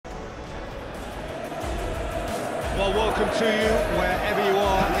Well, welcome to you wherever you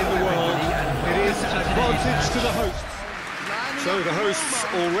are in the world. It is advantage to the hosts. So the hosts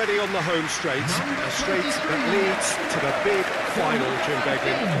already on the home straight, a straight that leads to the big final, Jim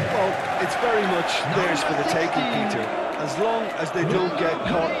Beglin. Well, it's very much theirs for the taking, Peter. As long as they don't get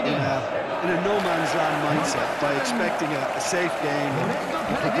caught in a no-man's land mindset by expecting a safe game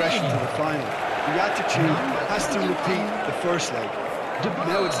and progression to the final. The attitude has to repeat the first leg.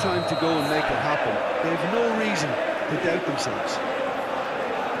 Now it's time to go and make it happen. They have no reason to doubt themselves.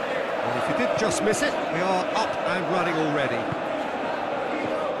 Well, if you did just miss it, we are up and running already.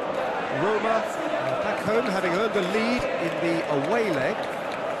 Roma back home, having earned the lead in the away leg.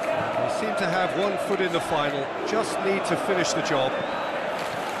 They seem to have 1 foot in the final, just need to finish the job.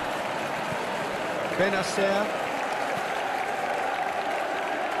 Benacer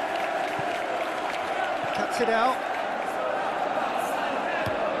cuts it out.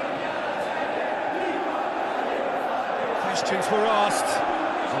 Questions were asked,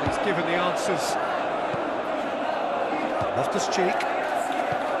 and he's given the answers. Loftus-Cheek.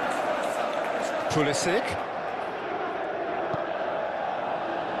 Pulisic.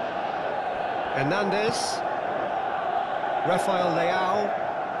 Hernandez. Rafael Leao.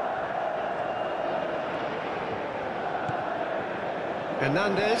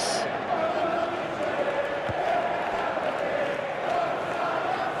 Hernandez.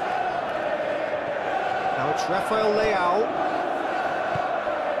 Now it's Rafael Leao.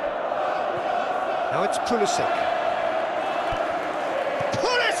 Now it's Pulisic.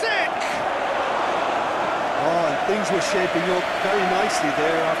 Pulisic! Oh, and things were shaping up very nicely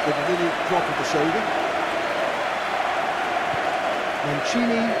there after the little drop of the shoulder.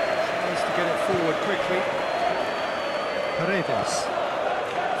 Mancini tries to get it forward quickly. Paredes.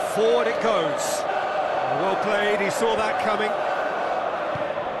 Forward it goes. Well played, he saw that coming.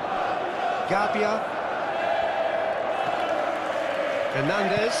 Gabbia.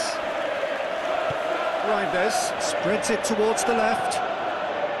 Hernandez. Reinders spreads it towards the left.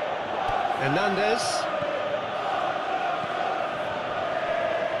 Hernandez.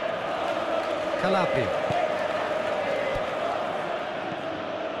 Calabria.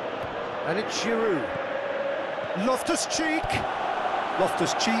 And it's Giroud. Loftus-Cheek.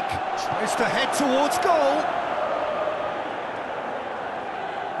 Loftus-Cheek tries to head towards goal.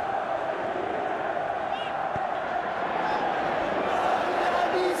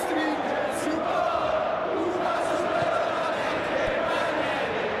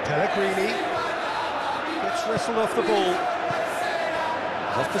 Pellegrini gets wrestled off the ball.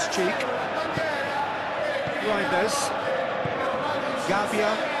 Loftus-Cheek. Reinders.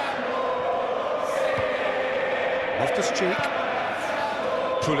 Gabbia. Loftus-Cheek.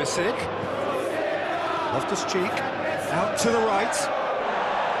 Pulisic. Loftus-Cheek. Out to the right.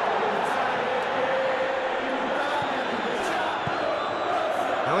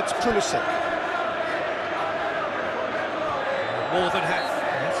 Now it's Pulisic. More than happy.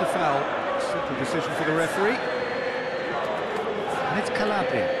 That's a foul. Simple decision for the referee. And it's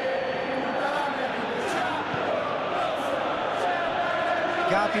Calabria.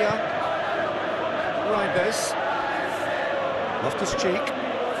 Gabbia. Reinders. Loftus-Cheek.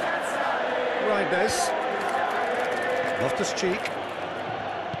 Reinders. Loftus-Cheek.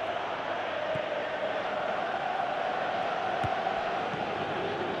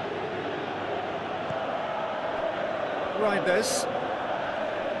 Reinders.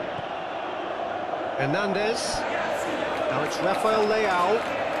 Hernandez. Now it's Rafael Leao.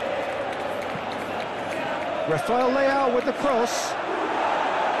 Rafael Leao with the cross.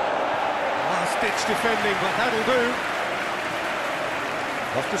 Last-ditch defending, but that'll do.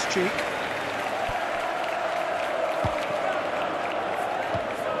 Loftus-Cheek.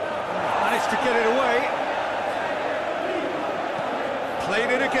 Managed to get it away.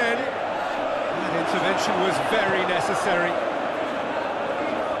 Played it again. That intervention was very necessary.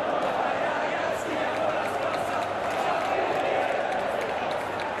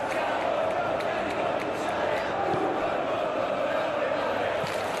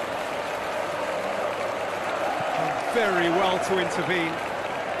 Very well to intervene.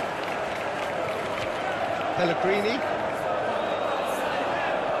 Pellegrini.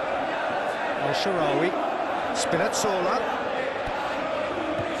 El-Shaarawy. Spinazzola.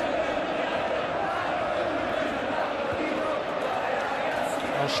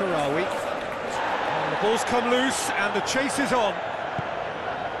 El-Shaarawy. The ball's come loose and the chase is on.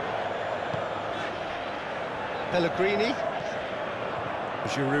 Pellegrini.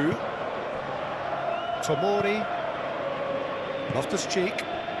 Giroud. Tomori. Loftus-Cheek.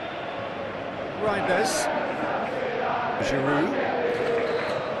 Reinders. Giroud.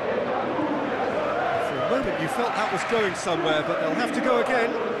 For a moment You felt that was going somewhere, but they'll have to go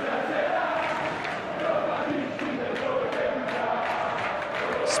again.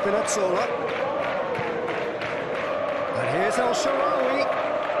 Spinazzola. And here's El Shaarawy.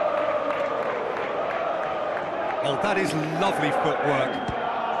 Oh, that is lovely footwork.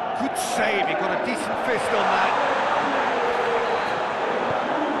 Good save, he got a decent fist on that.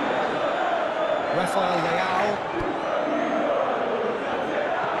 Rafael Leao.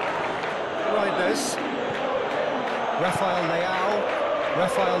 Reinders. Rafael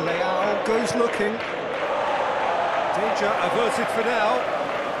Leao goes looking. Danger averted for now.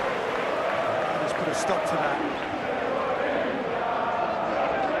 Let's put a stop to that.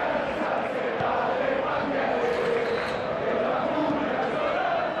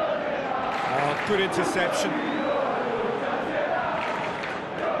 Oh, good interception.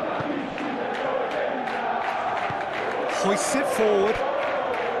 Hoists it forward.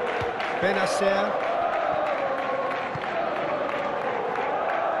 Benacer.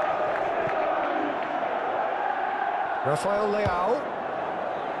 Rafael Leao.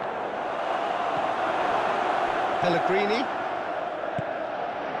 Pellegrini.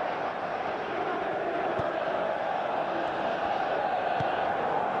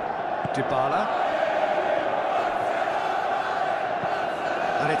 Dybala.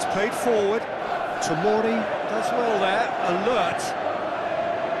 And it's played forward. Tomori does well there, alert.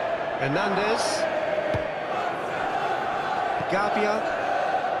 Hernandez. Gabia.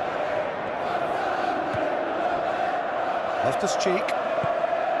 Loftus-Cheek.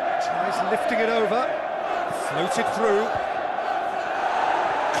 Tries lifting it over. Floated through.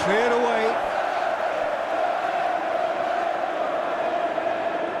 Cleared away.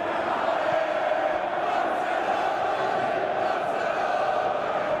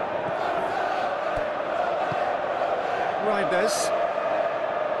 Reinders.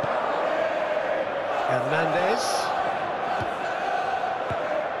 Hernandez.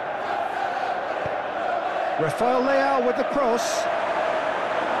 Rafael Leao with the cross.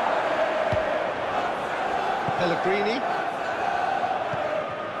 Pellegrini.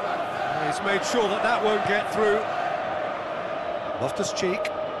 He's made sure that that won't get through. Loftus-Cheek.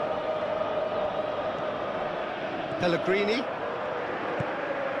 Pellegrini.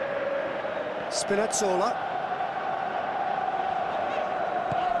 Spinazzola.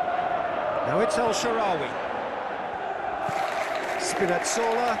 Now it's El Shaarawy.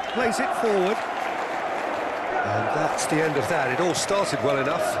 Spinazzola plays it forward. And that's the end of that. It all started well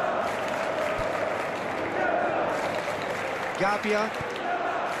enough. Gabia.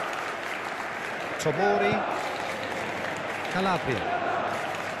 Tomori. Calabria.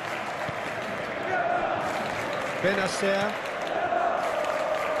 Benacer.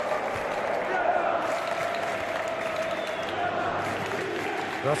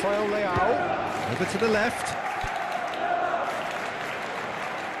 Rafael Leao. Over to the left.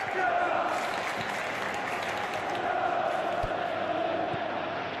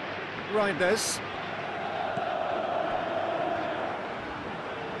 Reinders.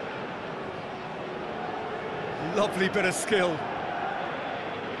 Lovely bit of skill.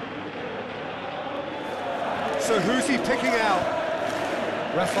 So who's he picking out?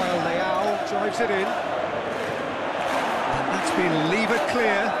 Rafael Leao drives it in. And that's been levered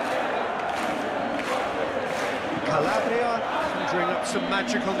clear. Calabria conjuring up some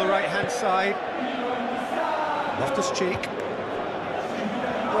magic on the right-hand side. Loftus-Cheek.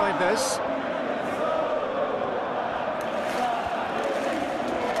 Reinders.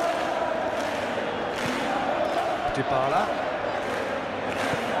 Dybala.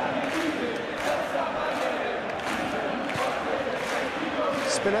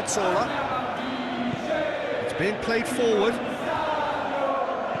 Spinazzola. It's being played forward.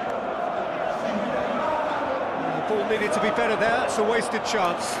 The ball needed to be better there, it's a wasted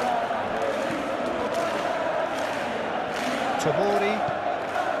chance. Tomori.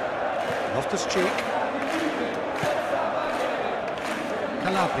 Loftus-Cheek.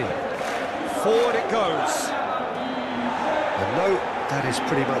 Calabria. Forward it goes. And no, that is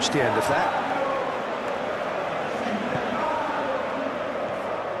pretty much the end of that.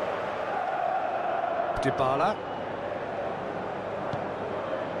 Dybala.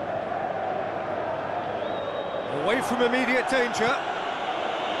 Away from immediate danger.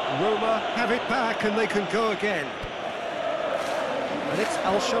 Roma have it back and they can go again. And it's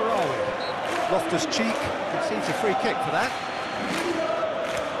El Shaarawy. Loftus-Cheek concedes a free kick for that.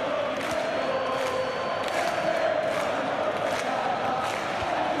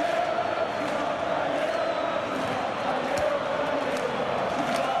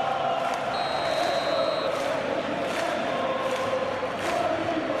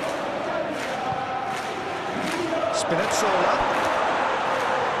 Spinazzola.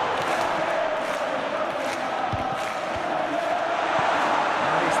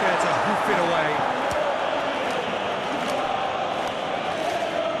 And he's there to hoof it away.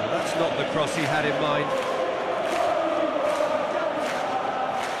 Well, that's not the cross he had in mind.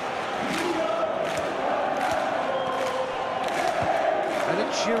 And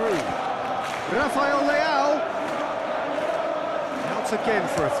it's Giroud. Rafael Leao. Out again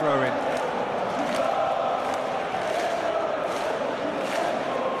for a throw-in.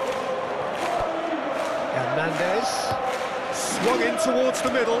 Hernandez. Swung in towards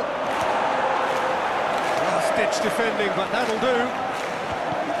the middle. Last-ditch defending, but that'll do.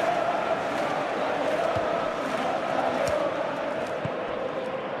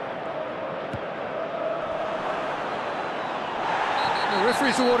 The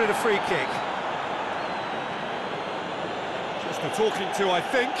referee's awarded a free kick. Just a talking to, I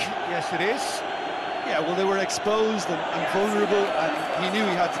think. Yes, it is. Yeah, well, they were exposed and vulnerable, and he knew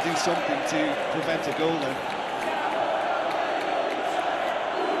he had to do something to prevent a goal then.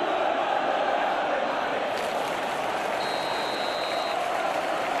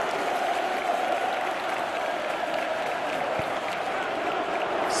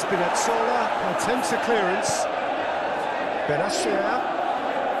 Spinazzola attempts a clearance. Benacer.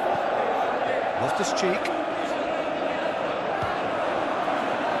 Loftus-Cheek.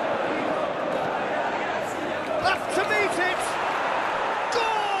 Up to meet it!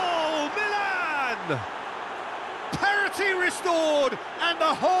 Goal! Milan! Parity restored, and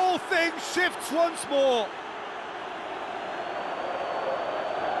the whole thing shifts once more.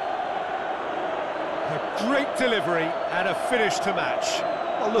 A great delivery and a finish to match.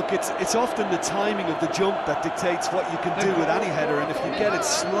 Well, look, it's often the timing of the jump that dictates what you can do with any header, and if you get it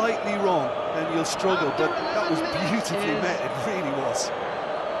slightly wrong, then you'll struggle, but that was beautifully met, it really was.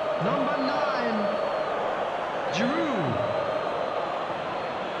 Number 9, Giroud.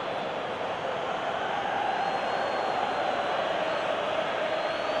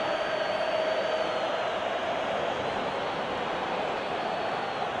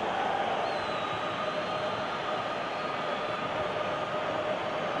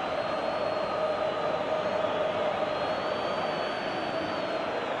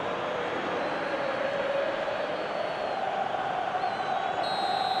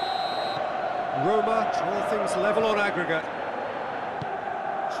 Roma draw things level on aggregate.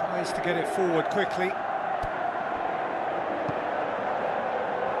 Tries to get it forward quickly.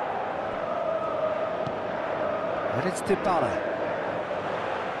 And it's Bola.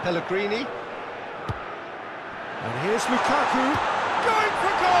 Pellegrini. And here's Lukaku, going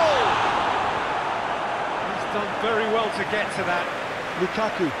for goal! He's done very well to get to that.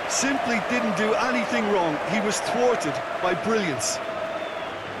 Lukaku simply didn't do anything wrong. He was thwarted by brilliance.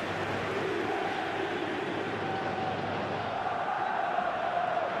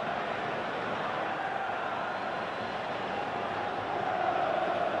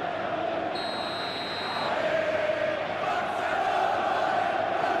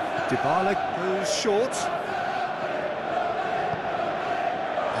 Bola goes short.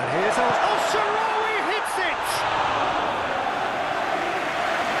 And here's Sharawi hits it!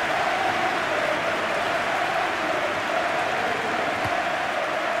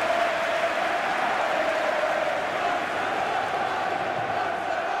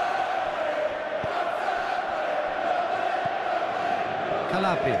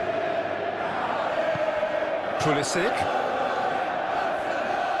 Calabria. Pulisic.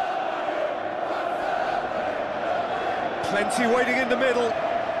 Plenty waiting in the middle.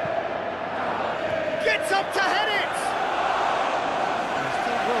 Gets up to head it! He's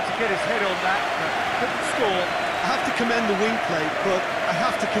done well to get his head on that, but couldn't score. I have to commend the wing play, but I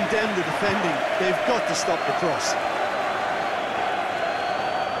have to condemn the defending. They've got to stop the cross.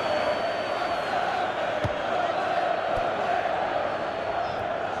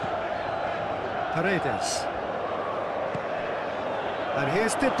 Paredes. And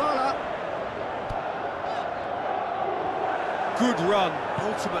here's Bola. Good run,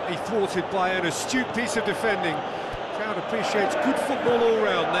 ultimately thwarted by an astute piece of defending. Crowd appreciates good football all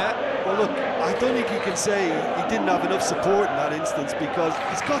round there. Well, look, I don't think you can say he didn't have enough support in that instance, because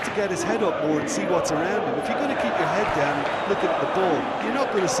he's got to get his head up more and see what's around him. If you're going to keep your head down looking at the ball, you're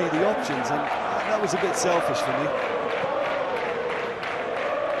not going to see the options, and that was a bit selfish for me.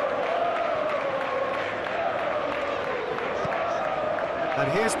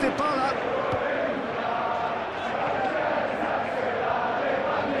 And here's Bola.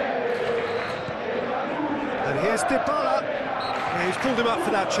 And here's Bola. Yeah, he's pulled him up for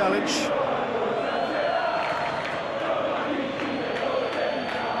that challenge.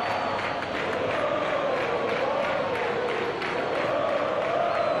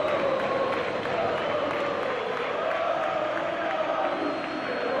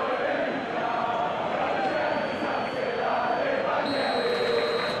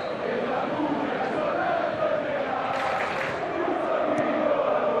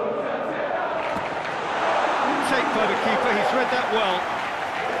 Well, he's read that well.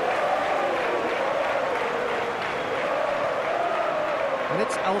 And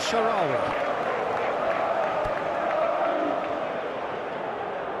it's Al-Sharawi.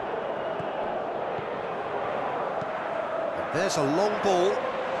 There's a long ball.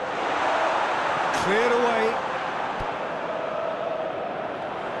 Cleared away.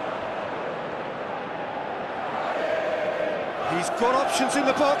 He's got options in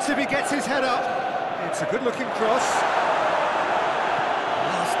the box if he gets his head up. It's a good-looking cross.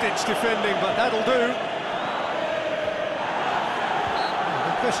 Last-ditch defending, but that'll do.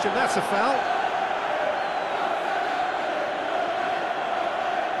 No question, that's a foul.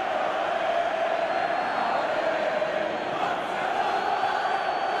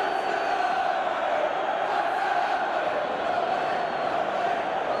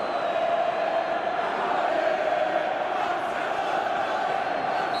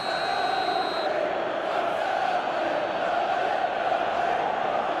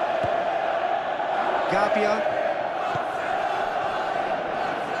 Gabbia.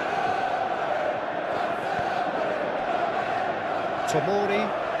 Tomori.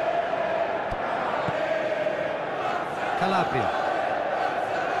 Calabria.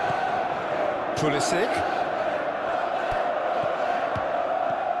 Pulisic.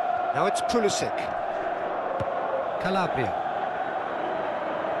 Now it's Pulisic. Calabria.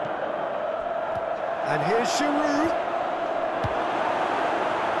 And here's Giroud.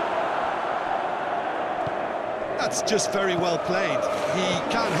 That's just very well played. He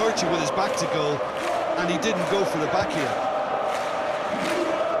can't hurt you with his back to goal, and he didn't go for the back here.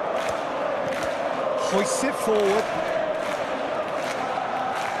 Hoists it forward.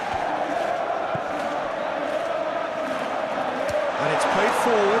 And it's played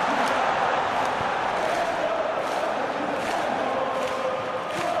forward.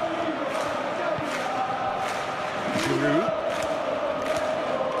 Giroud.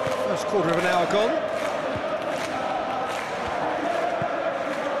 First quarter of an hour gone.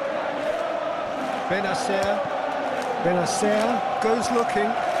 Benacer goes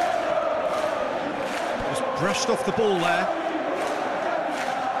looking. Just brushed off the ball there.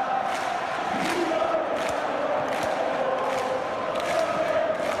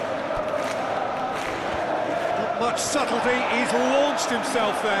 Not much subtlety, he's launched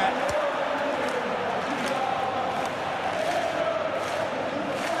himself there.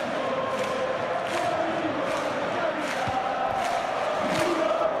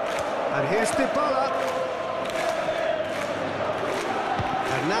 And here's Bola.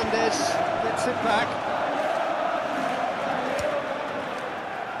 Hernandez gets it back.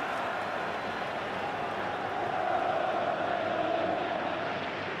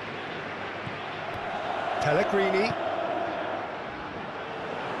 Pellegrini.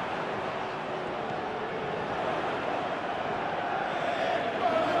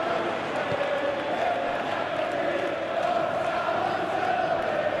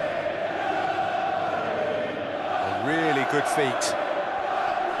 A really good feat.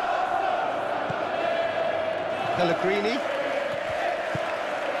 Pellegrini.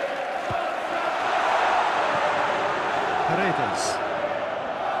 Paredes.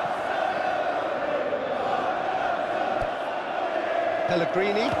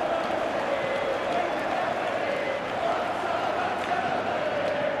 Pellegrini.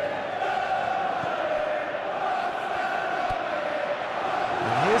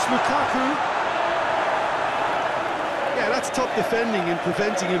 And here's Lukaku. Yeah, that's top defending and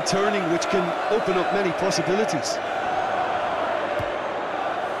preventing him turning, which can open up many possibilities.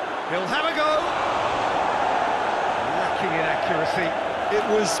 He'll have a go. Lacking in accuracy. It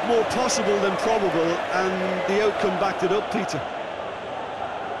was more possible than probable, and the outcome backed it up, Peter.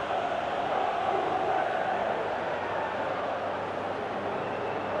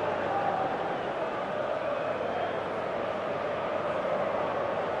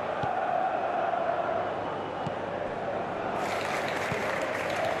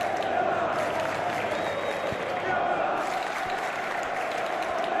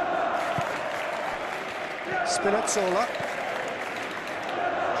 Spinazzola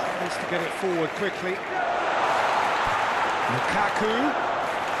tries to get it forward quickly. Lukaku.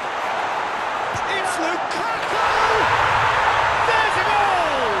 It's Lukaku! There's a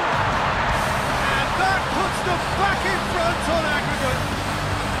goal! And that puts them back in front on aggregate.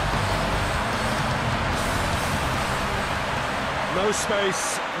 No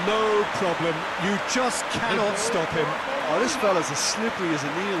space, no problem. You just cannot stop him. Oh, this fella's as slippery as a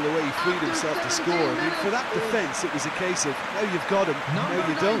needle the way he freed himself to score. I mean, for that defence, it was a case of, now you've got him, now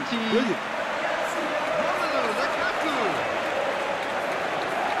you don't. Brilliant.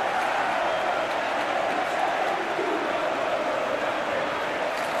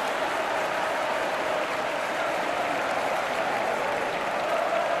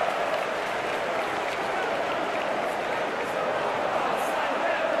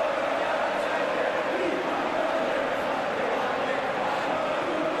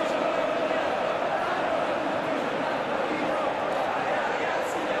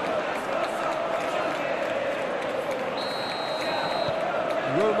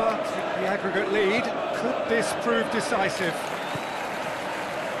 Roma take the aggregate lead. Could this prove decisive?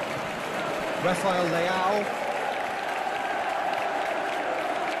 Rafael Leao.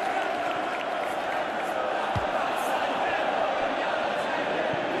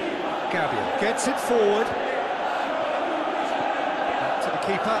 Gabriel gets it forward. Back to the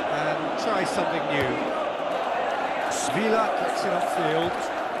keeper and tries something new. Svila gets it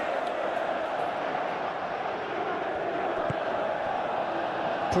upfield.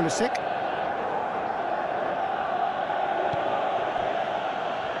 Pulisic.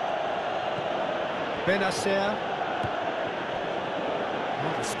 Benacer.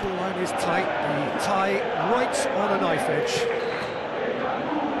 Well, the scoreline is tight. The tie right on a knife edge.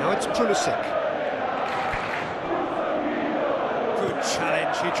 Now it's Pulisic. Good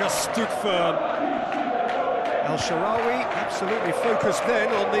challenge, he just stood firm. El Shaarawy absolutely focused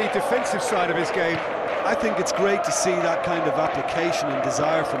then on the defensive side of his game. I think it's great to see that kind of application and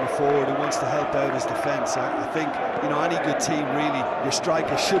desire from a forward who wants to help out his defence. I think, you know, any good team, really, your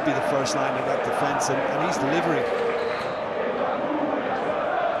striker should be the first line of that defence, and he's delivering.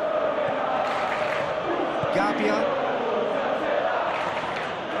 Gabbia.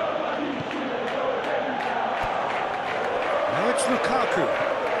 Now it's Lukaku.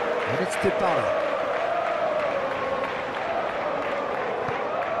 And it's Dybala.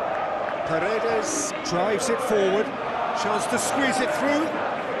 Paredes drives it forward, chance to squeeze it through.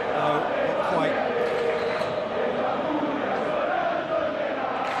 No, not quite.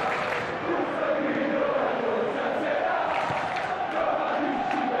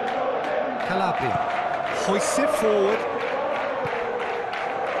 Calabria hoists it forward.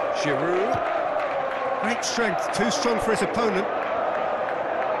 Giroud, great strength, too strong for his opponent.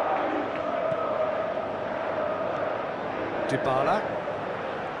 Dybala.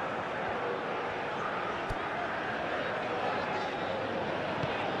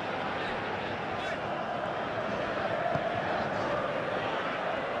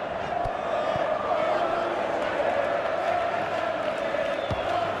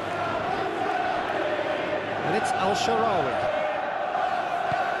 And it's El Shaarawy.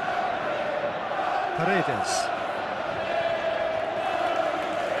 Paredes.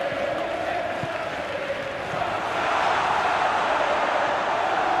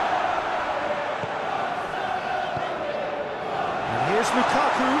 And here's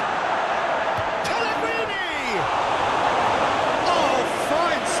Lukaku. Pellegrini! Oh,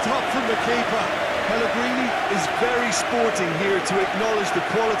 fine stop from the keeper. Pellegrini is very sporting here to acknowledge the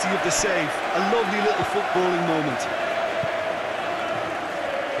quality of the save. A lovely little footballing moment.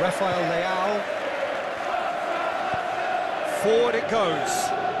 Rafael Leao. Forward it goes.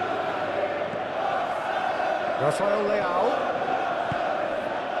 Rafael Leao.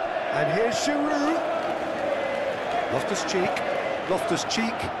 And here's Giroud.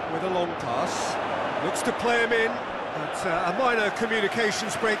 Loftus-Cheek with a long pass. Looks to play him in, but a minor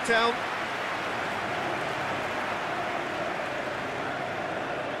communications breakdown.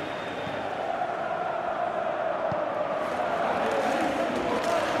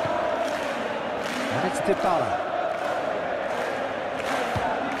 And it's Dybala.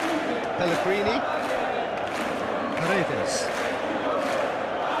 Pellegrini. Paredes.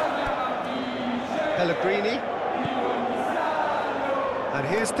 Pellegrini. And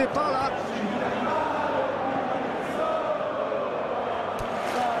here's Dybala.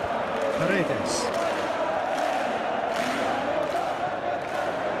 Paredes.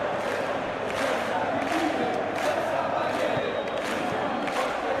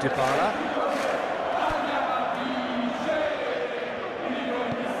 Dybala.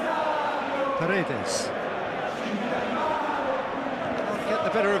 Paredes. Can't get the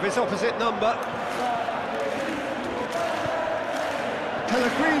better of his opposite number.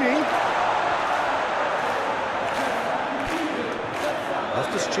 Pellegrini.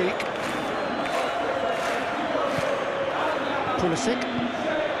 Loftus-Cheek. Pulisic.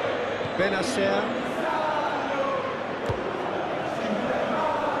 Benacer.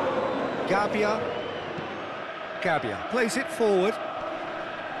 Gabbia plays it forward.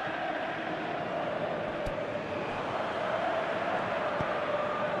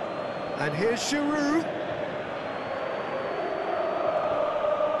 And here's Giroud.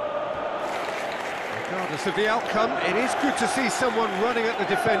 Regardless of the outcome, it is good to see someone running at the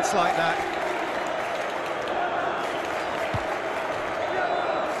defence like that.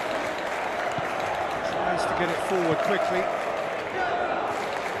 Tries to get it forward quickly.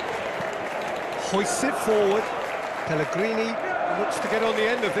 Hoists it forward. Pellegrini looks to get on the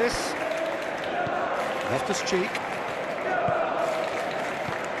end of this. Loftus-Cheek.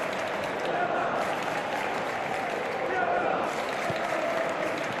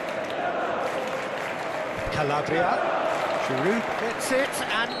 Calabria. Giroud gets it,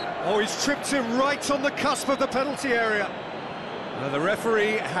 and oh, he's tripped him right on the cusp of the penalty area. Now the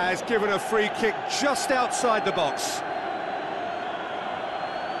referee has given a free kick just outside the box.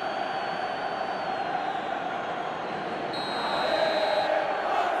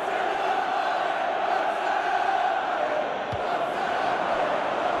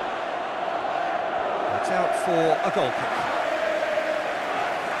 It's out for a goal kick.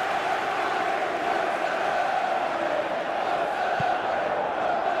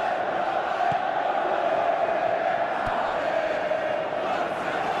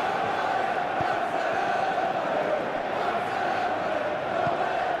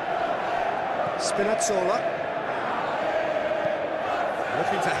 Spinazzola,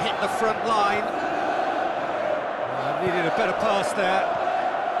 looking to hit the front line. Needed a better pass there.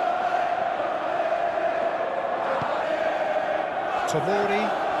 Tomori,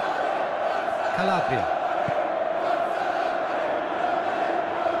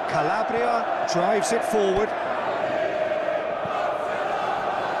 Calabria drives it forward.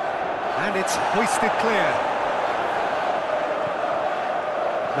 And it's hoisted clear.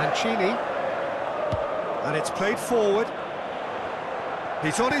 Mancini. And it's played forward.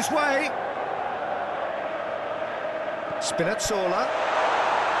 He's on his way. Spinazzola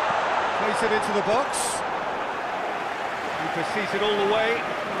plays it into the box. Keeper sees it all the way.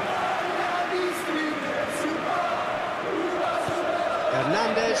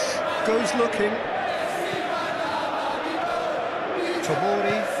 Hernandez goes looking.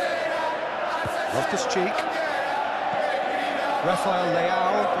 Tomori. Loftus-Cheek. Rafael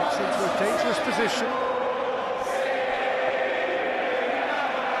Leao gets into a dangerous position.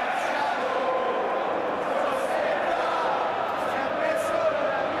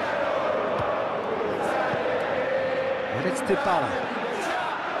 And it's Bola.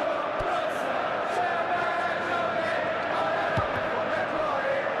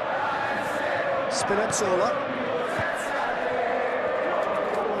 Spinazzola.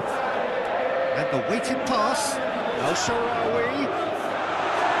 And the weighted pass. El Shaarawy.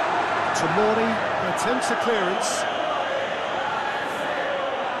 Tomori attempts a clearance.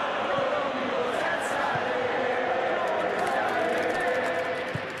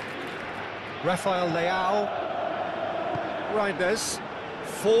 Rafael Leao. Reinders,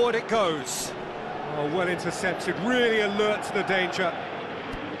 forward it goes. Oh, well intercepted, really alert to the danger.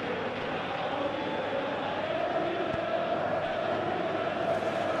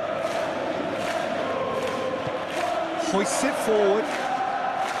 Hoists it forward.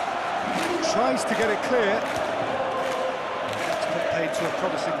 Tries to get it clear. That's put paid to a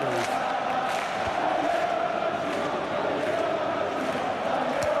promising move.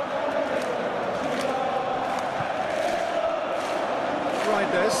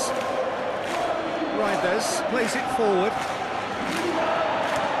 Reinders plays it forward.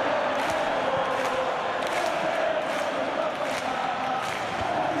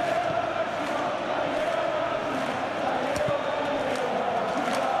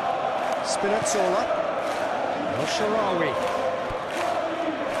 Spinazzola. El Shaarawy.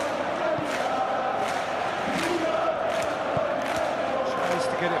 Tries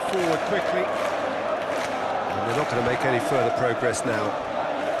to get it forward quickly. And they're not going to make any further progress now.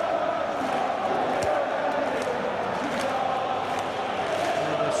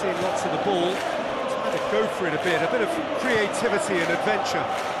 Seeing lots of the ball, trying to go for it a bit of creativity and adventure.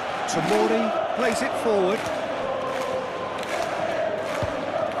 Tomori plays it forward.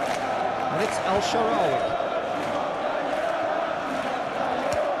 And it's El Shaarawy.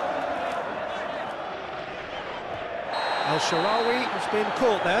 El Shaarawy has been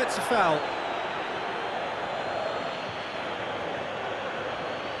caught there, it's a foul.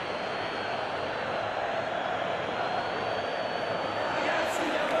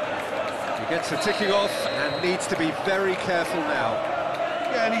 Gets the ticking off and needs to be very careful now.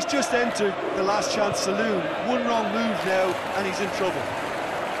 Yeah, and he's just entered the last chance saloon. One wrong move now and he's in trouble.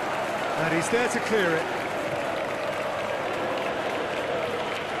 And he's there to clear it.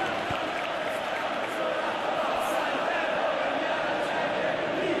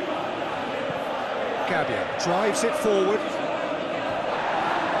 Gabbia drives it forward.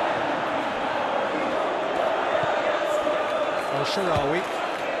 El Shaarawy.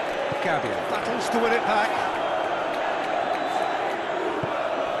 Gabbia battles to win it back.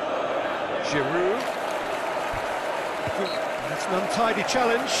 Giroud. That's an untidy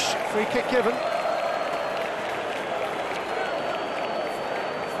challenge. Free kick given.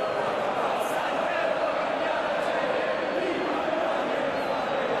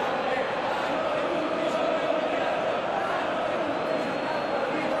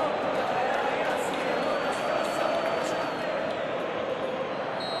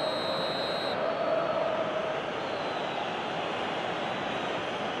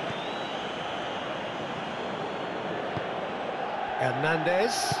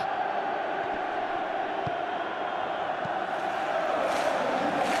 Hernandez.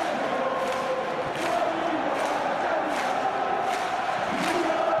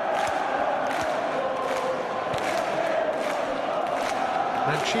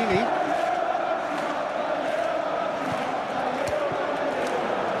 Mancini.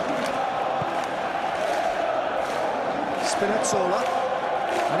 Spinazzola.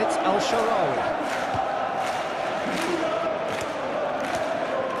 And it's El-Shaarawy.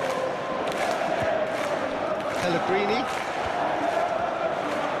 Pellegrini.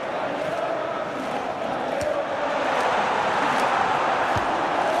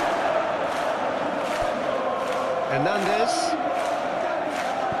 Hernandez.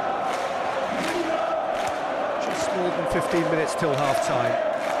 Just more than 15 minutes till half-time.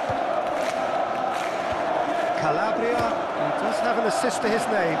 Calabria, he does have an assist to his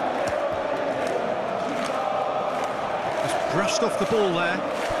name. Just brushed off the ball there.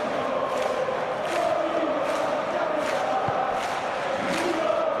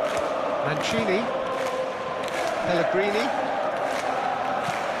 Mancini. Pellegrini.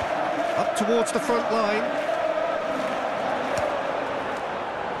 Up towards the front line.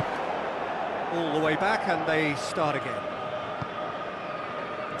 All the way back, and they start again.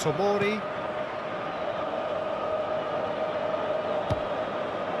 Tomori.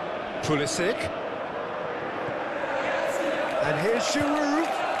 Pulisic. And here's Giroud.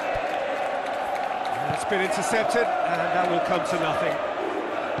 And it's been intercepted, and that will come to nothing.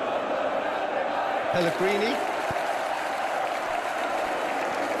 Pellegrini.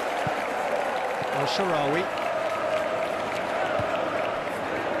 El-Shaarawy.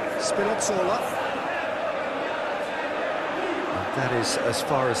 Spinazzola. That is as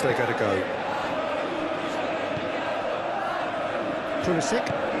far as they're going to go. Pulisic.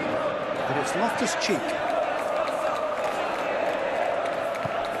 And it's Loftus-Cheek.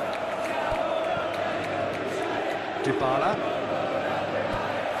 Bola.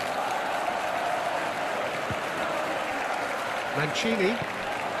 Mancini.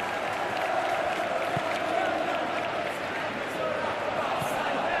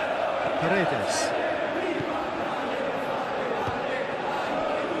 Paredes.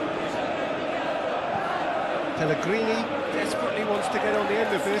 Pellegrini desperately wants to get on the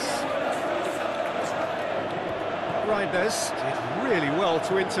end of this. Reinders did really well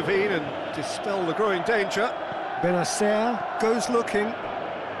to intervene and dispel the growing danger. Benacer goes looking.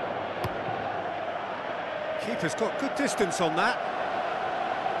 Keeper's got good distance on that.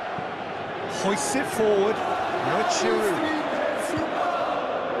 Hoists it forward. Now it's Giroud.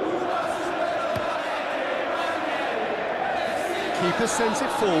 Keeper sends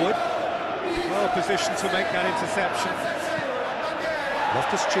it forward. Well positioned to make that interception.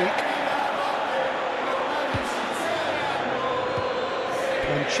 Loftus-Cheek.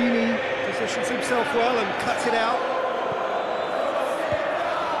 Mancini positions himself well and cuts it out.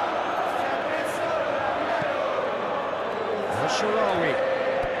 El-Shaarawy.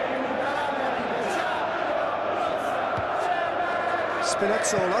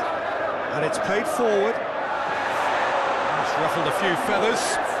 Spinazzola. And it's played forward. It's ruffled a few feathers,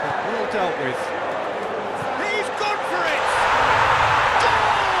 but well dealt with. He's gone for it!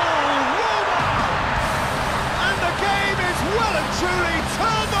 Goal! Roma! And the game is well and truly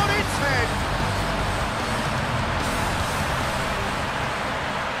turned on its head.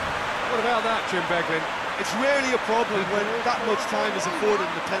 What about that, Jim Beglin? It's rarely a problem when that much time is afforded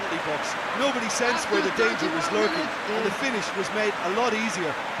in the penalty box. Nobody sensed where the danger was lurking, and the finish was made a lot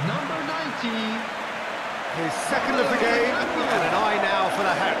easier. Number 90. His second of the game, and an eye now for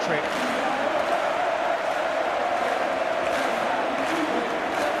the hat-trick.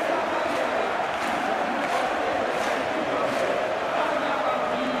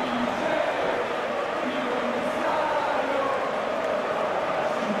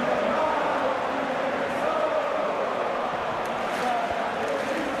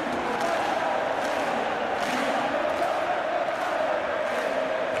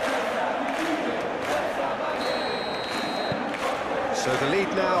 So the lead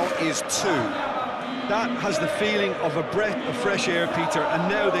now is 2. That has the feeling of a breath of fresh air, Peter, and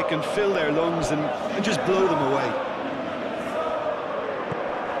now they can fill their lungs and just blow them away.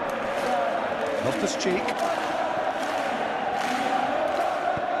 Loftus-Cheek.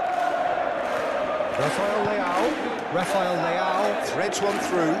 Rafael Leao threads one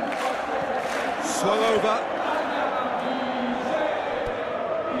through. Swung over.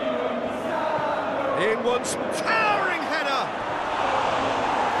 In once, towering header!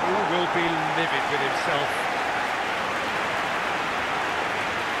 He will be livid with himself.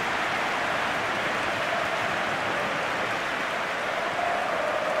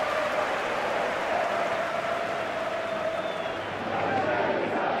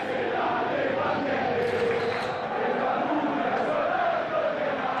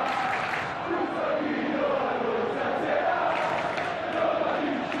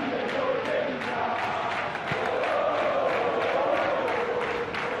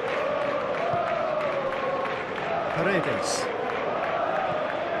 space.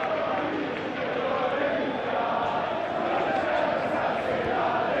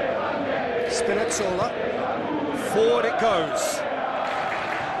 Spinazzola, forward it goes.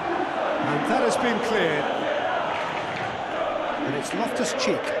 And that has been cleared. And it's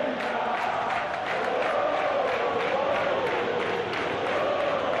Loftus-Cheek.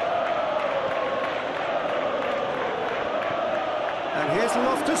 And here's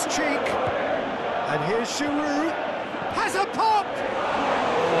Loftus-Cheek. And here's Giroud. Has a pop!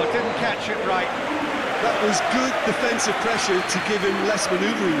 Oh, didn't catch it right. That was good defensive pressure to give him less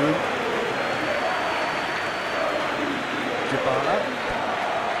manoeuvring room. Bola.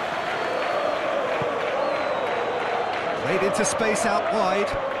 Played into space out wide.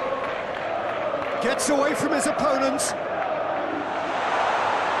 Gets away from his opponents.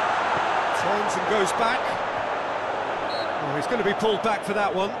 Turns and goes back. Oh, he's going to be pulled back for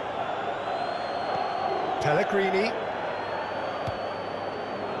that one. Pellegrini.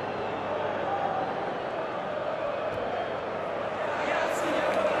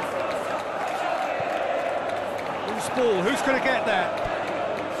 Loose ball, who's going to get that?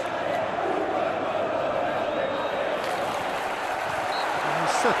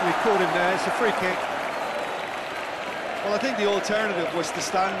 He's certainly caught him there, it's a free kick. Well, I think the alternative was to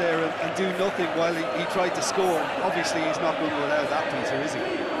stand there and do nothing while he tried to score. Obviously, he's not going to allow that, Peter, is he? The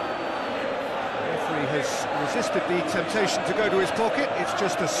referee has resisted the temptation to go to his pocket. It's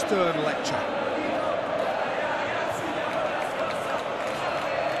just a stern lecture.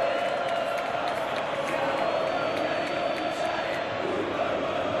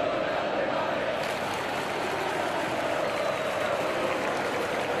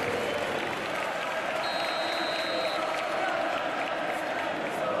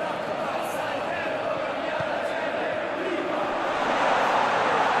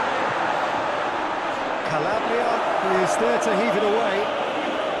 Calabria is there to heave it away.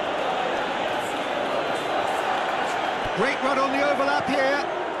 Great run on the overlap here.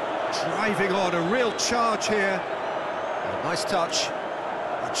 Driving on, a real charge here. Oh, nice touch.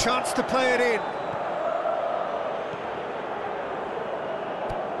 A chance to play it in.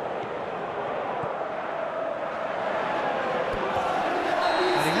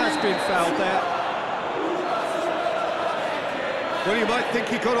 And he has been fouled there. Well, you might think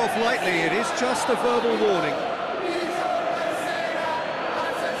he got off lightly. It is just a verbal warning.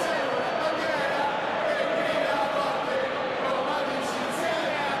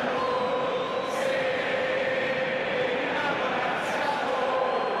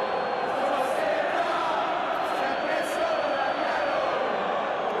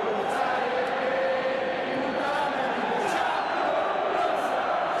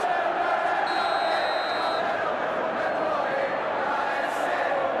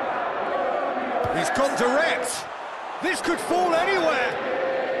 He's gone direct. This could fall anywhere.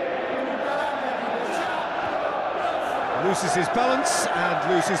 Loses his balance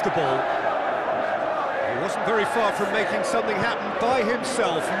and loses the ball. He wasn't very far from making something happen by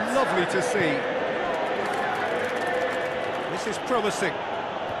himself. Lovely to see. This is promising.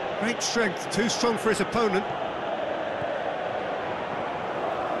 Great strength, too strong for his opponent.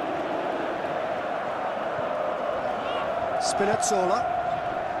 Spinazzola.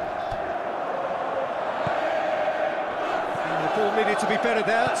 The ball needed to be better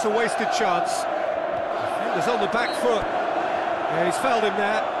there, it's a wasted chance. Defender's on the back foot. Yeah, he's fouled him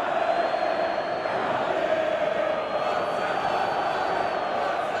there.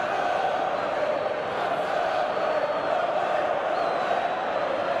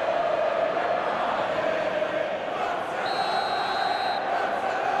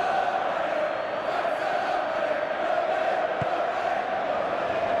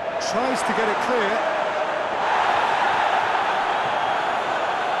 Tries to get it clear.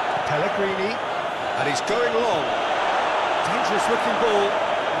 Pellegrini, and he's going long. Dangerous looking ball,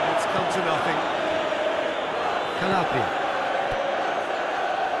 and it's come to nothing. Calabria.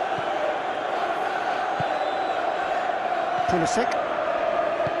 Pulisic.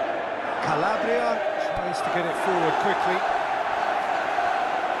 Calabria tries to get it forward quickly.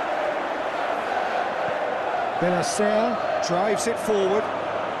 Benacer drives it forward.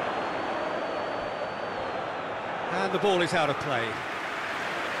 And the ball is out of play.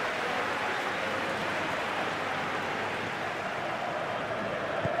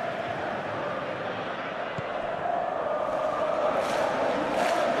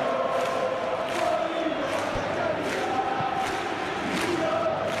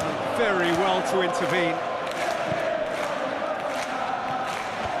 Very well to intervene.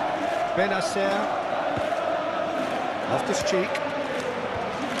 Benacer. Loftus-Cheek.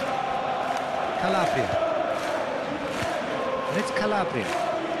 Calabria. Calabria.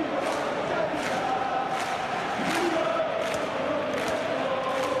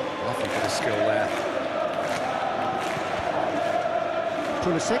 Lovely bit of skill there.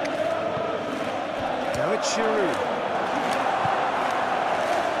 Pulisic. Now it's Giroud.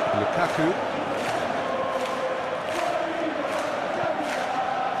 Lukaku.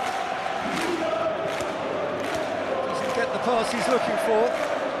 Doesn't get the pass he's looking for.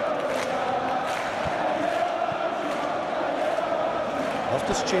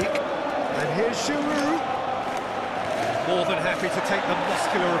 Cheek, and here's Giroud. More than happy to take the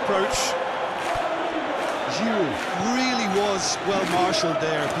muscular approach. Giroud really was well marshalled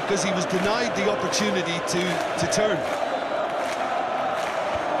there because he was denied the opportunity to turn.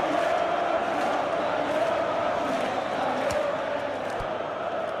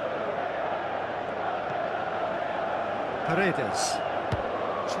 Paredes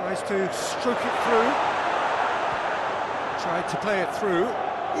tries to stroke it through. Tried to play it through.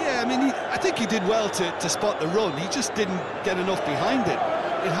 Yeah, I mean, I think he did well to spot the run. He just didn't get enough behind it.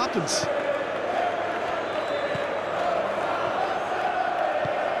 It happens.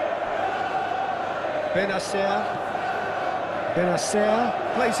 Benacer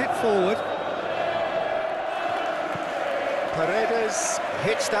plays it forward. Paredes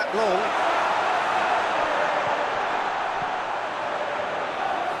hits that long.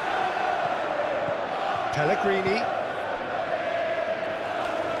 Pellegrini.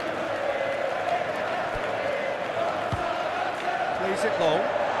 Plays it long.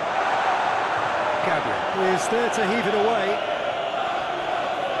 Gabriel is there to heave it away.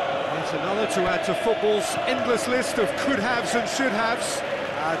 It's another to add to football's endless list of could-haves and should-haves.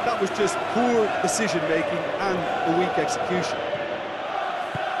 That was just poor decision-making and a weak execution.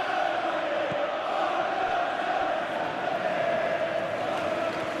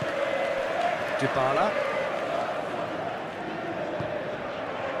 Bola.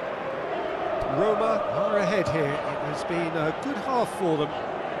 Roma are ahead here. It has been a good half for them.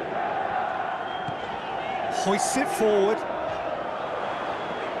 Hoists it forward.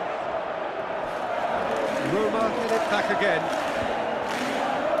 Roma get it back again.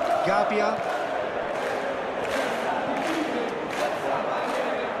 Gabbia.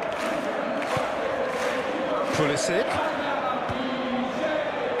 Pulisic.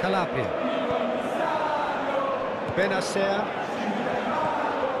 Calabria. Benacer.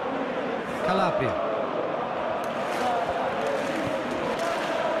 Calabria.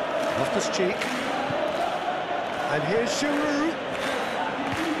 Loftus-Cheek. And here's Giroud.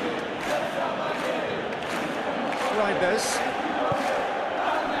 Reinders.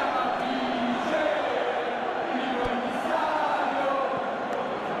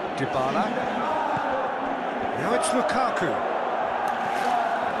 Dybala. Now it's Lukaku.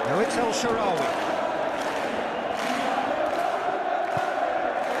 Now it's El Shaarawy.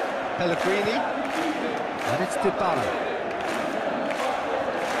 Pellegrini, and it's Dybala.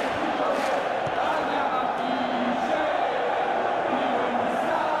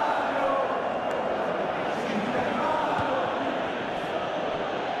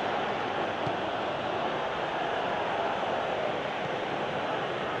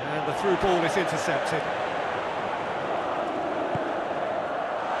 And the through ball is intercepted.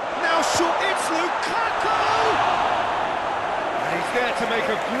 Now shot, it's Lukaku! He's there to make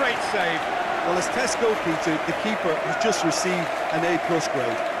a great save. Well, as Tesco, Peter, the keeper has just received an A+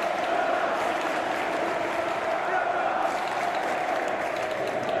 grade.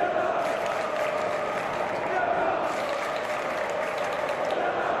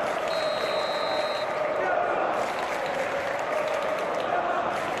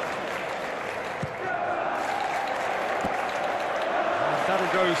 And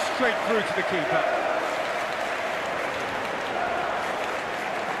that'll go straight through to the keeper.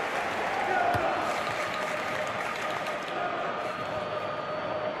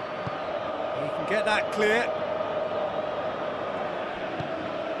 Get that clear.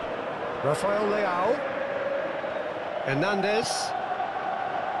 Rafael Leao. Hernandez.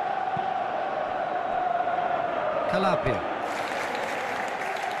 Calabria.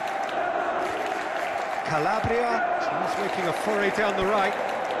 He's making a foray down the right.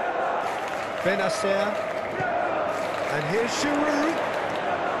 Benacer. And here's Giroud.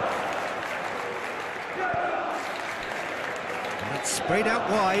 And it's sprayed out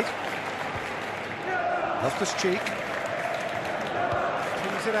wide. Loftus-Cheek.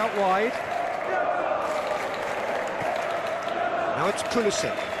 Brings it out wide. Now it's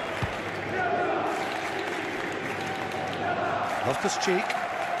Pulisic. Loftus-Cheek.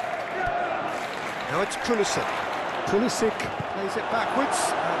 Now it's Pulisic. Pulisic plays it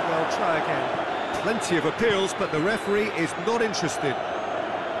backwards, and they'll try again. Plenty of appeals, but the referee is not interested.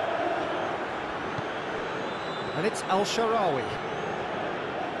 And it's Al-Sharawi.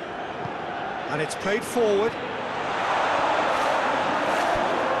 And it's played forward.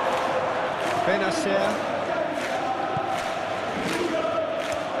 Benacer.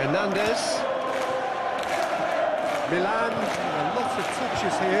 Hernandez. Milan, lots of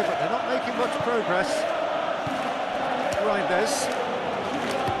touches here, but they're not making much progress. Reinders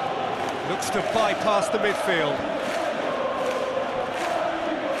looks to bypass the midfield.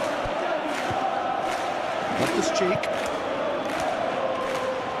 Loftus-Cheek.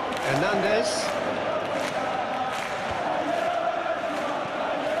 Hernandez.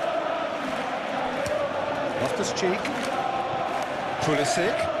 Loftus-Cheek.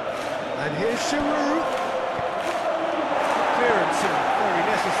 Pulisic. And here's Giroud. Clearance and very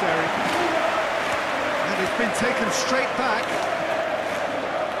necessary. And it's been taken straight back.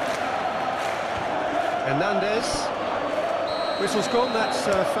 Hernandez. Whistle's gone, that's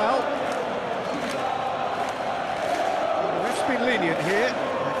foul. The ref's been lenient here.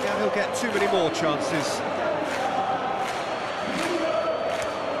 Now he'll get too many more chances.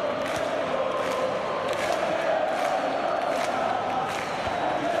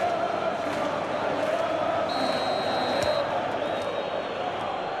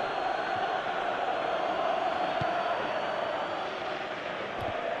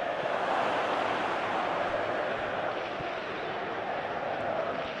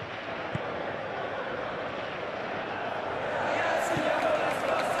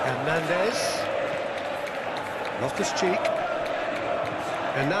 Hernandez. Loftus-Cheek.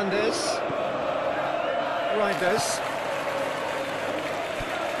 Hernandez. Reinders.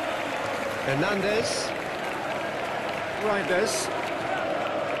 Hernandez. Reinders.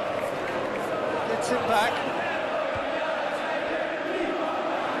 Gets it back.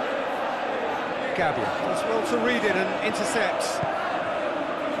 Gabbia does well to read it and intercepts.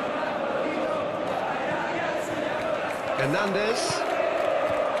 Hernandez.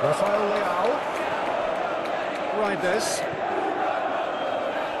 Rafael Leao. Reinders.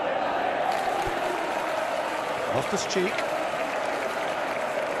 Loftus-Cheek.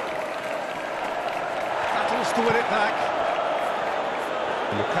 Battles to win it back.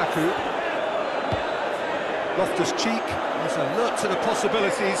 Lukaku. Loftus-Cheek. There's alert to the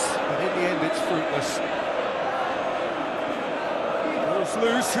possibilities, but in the end it's fruitless. Ball's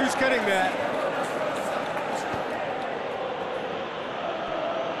loose, who's getting there?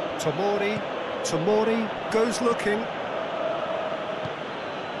 Tomori goes looking.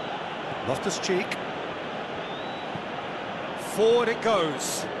 Loftus-Cheek. Forward it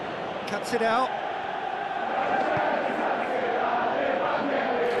goes. Cuts it out.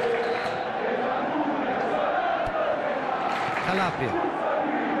 Calabria.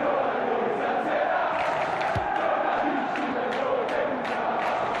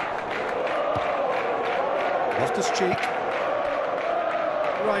 Loftus-Cheek.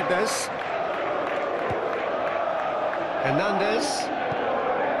 Reinders. Hernandez.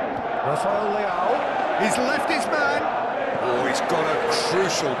 Rafael Leao. He's left his man. Oh, he's got a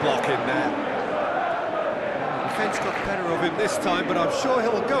crucial block in there. The defence got the better of him this time, but I'm sure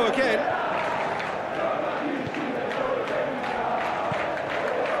he'll go again.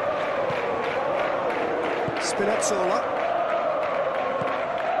 Spinazzola.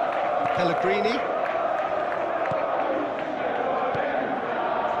 Pellegrini.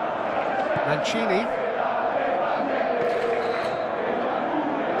 Mancini.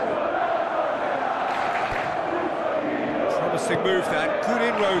 Promising move that. Good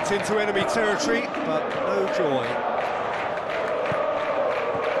inroads into enemy territory, but no joy.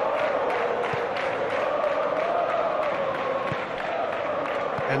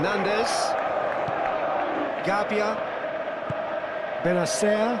 Hernandez. Gabbia.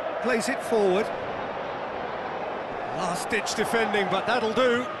 Benacer plays it forward. Last-ditch defending, but that'll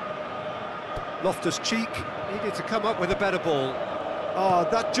do. Loftus-Cheek needed to come up with a better ball. Oh,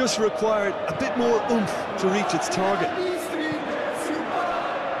 that just required a bit more oomph to reach its target.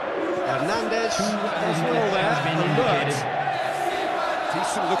 Hernandez does well there, alert.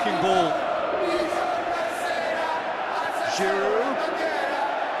 Decent looking ball. Giroud.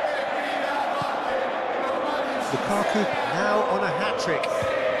 Lukaku now on a hat-trick.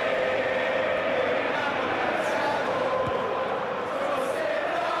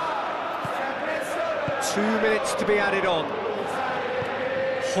 2 minutes to be added on.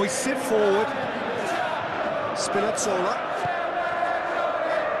 Hoists it forward. Spinazzola.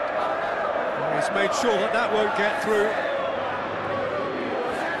 Well, he's made sure that that won't get through.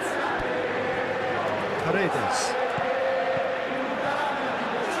 Paredes.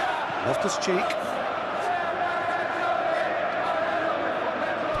 Loftus-Cheek.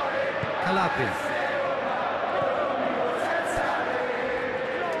 Calabria.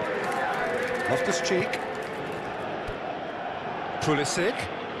 Loftus-Cheek. Pulisic.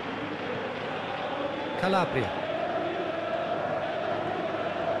 Calabria.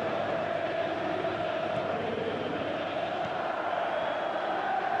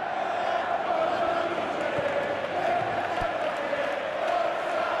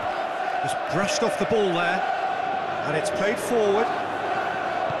 Just brushed off the ball there, and it's played forward.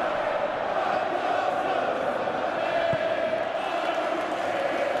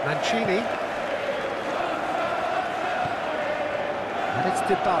 Mancini. And it's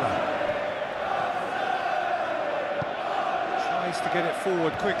Dybala. Tries to get it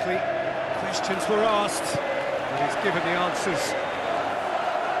forward quickly. Questions were asked, and he's given the answers.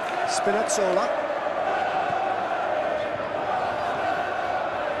 Spinazzola.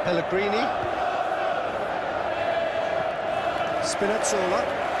 Pellegrini. Spinazzola.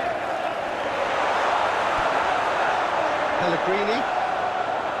 Pellegrini.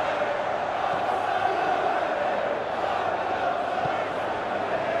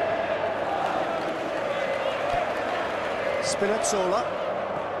 Spinazzola.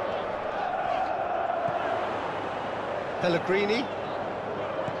 Pellegrini.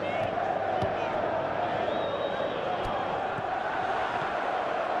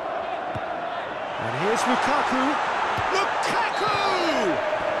 And here's Lukaku. Lukaku!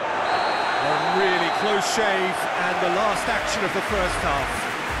 A really close shave, and the last action of the first half.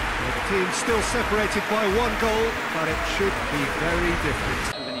 The team still separated by 1 goal, but it should be very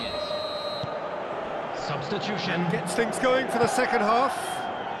different. Substitution. Gets things going for the second half.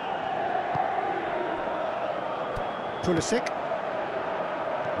 Pulisic.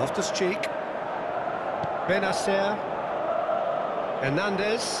 Loftus-Cheek. Benacer.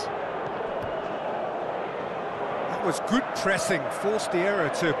 Hernandez. That was good pressing, forced the error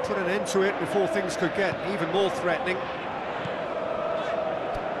to put an end to it before things could get even more threatening.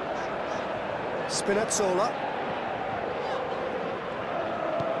 Spinazzola.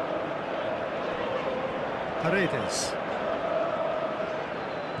 Paredes.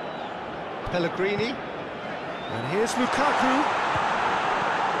 Pellegrini. And here's Lukaku.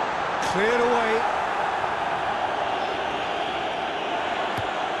 Cleared away.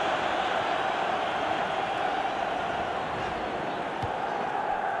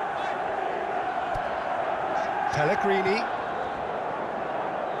 Pellegrini.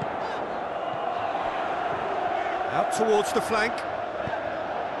 Out towards the flank.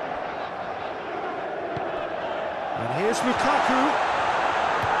 And here's Lukaku.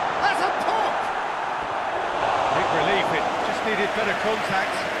 That's a pop! Big relief, it just needed better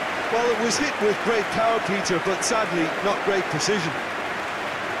contact. Well, it was hit with great power, Peter, but sadly not great precision.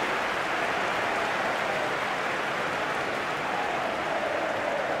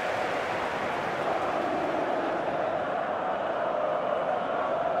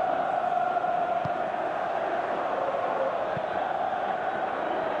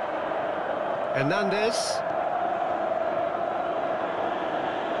 Hernandez.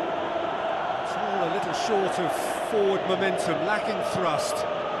 It's all a little short of forward momentum, lacking thrust.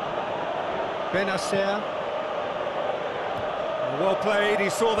 Benacer. Well played, he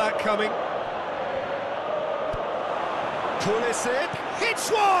saw that coming. Pulisic hits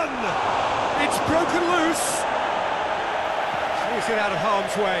one! It's broken loose. Clears it out of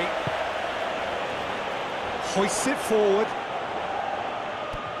harm's way. Hoists it forward.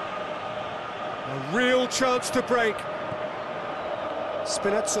 A real chance to break.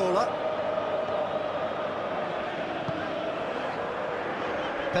 Spinazzola.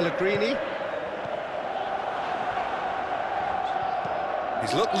 Pellegrini.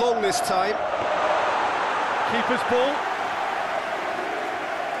 He's looked long this time. Keeper's ball.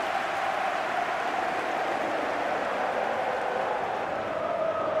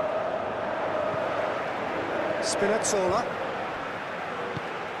 Spinazzola.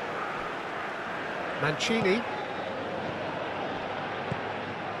 Mancini.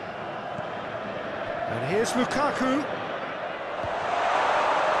 And here's Lukaku.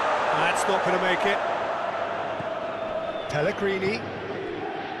 That's not going to make it. Pellegrini.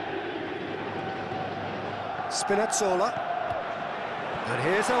 Spinazzola. And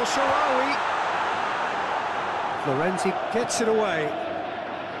here's El Shaarawy. Florenzi gets it away.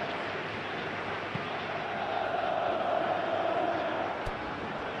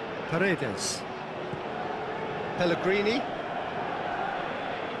 Paredes. Pellegrini.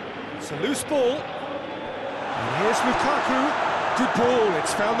 It's a loose ball. And here's Lukaku. Good ball,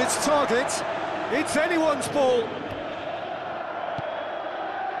 it's found its target. It's anyone's ball.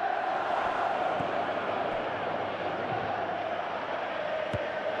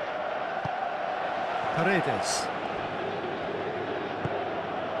 Paredes.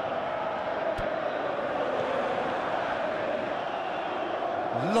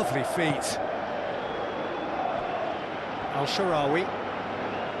 Lovely feet. Al-Sharawi.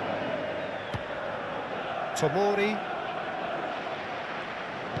 Tomori.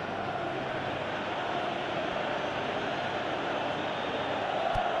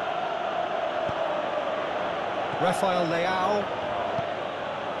 Rafael Leao.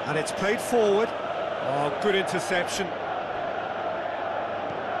 And it's played forward. Oh, good interception.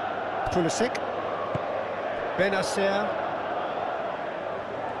 Pulisic. Benacer.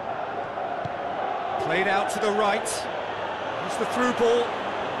 Played out to the right. Here's the through ball.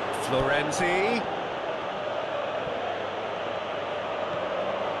 Florenzi.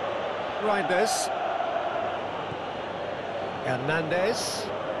 Reinders. Hernandez.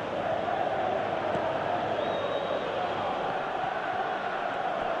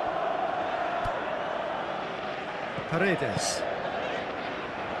 Paredes.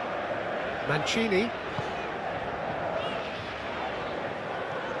 Mancini.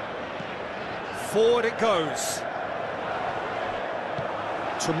 Forward it goes.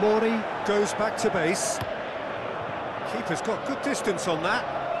 Tomori goes back to base. Keeper's got good distance on that.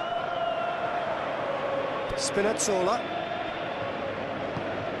 Spinazzola.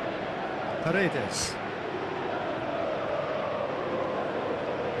 Paredes.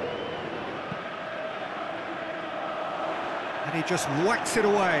 And he just whacks it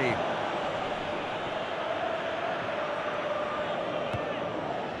away.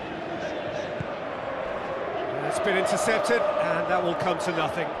 It's been intercepted, and that will come to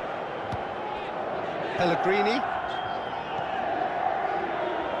nothing. Pellegrini.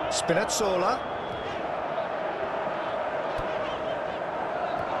 Spinazzola.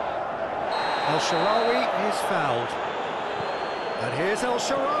 El-Shaarawy is fouled. And here's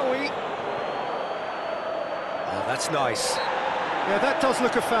El-Shaarawy. Oh, that's nice. Yeah, that does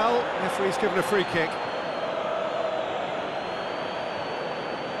look a foul. Referee's given a free kick.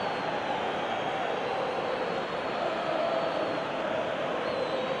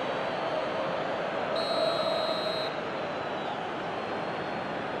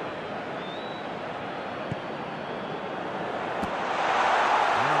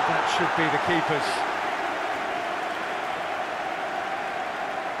 And that should be the keeper's.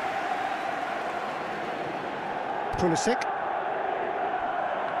 Pulisic.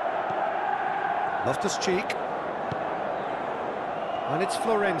 Loftus-Cheek. And it's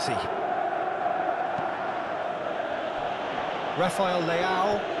Florenzi. Rafael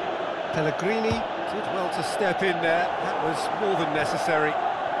Leao. Pellegrini did well to step in there. That was more than necessary.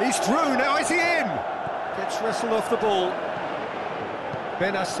 He's through, now is he in? Gets wrestled off the ball.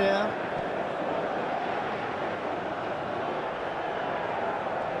 Benacer.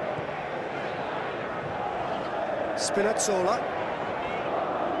 Spinazzola.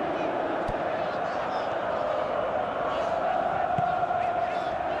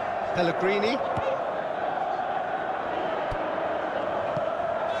 Pellegrini.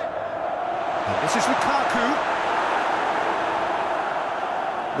 And this is Lukaku.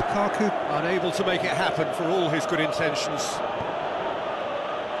 Lukaku unable to make it happen for all his good intentions.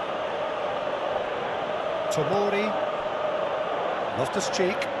 Tomori.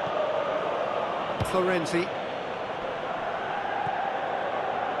 Loftus-Cheek. Florenzi.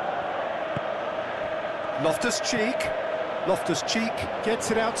 Loftus-Cheek. Loftus-Cheek gets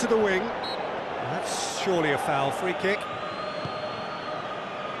it out to the wing. That's surely a foul. Free kick.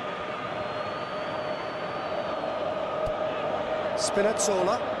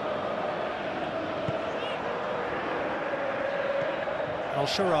 Spinazzola.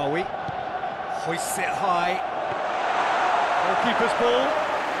 El-Shaarawy hoists it high. Goalkeeper's ball.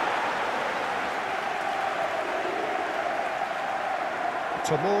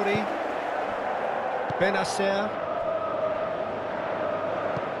 Tomori. Benacer.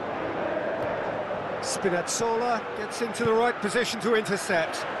 Spinazzola gets into the right position to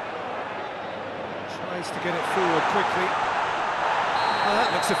intercept. Tries to get it forward quickly. Oh,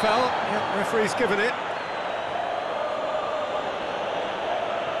 that looks a foul. Yep, referee's given it.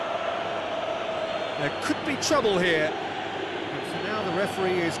 There could be trouble here. So now the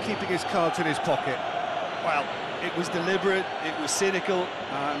referee is keeping his cards in his pocket. Well, it was deliberate, it was cynical,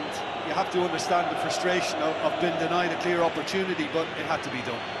 and you have to understand the frustration of being denied a clear opportunity, but it had to be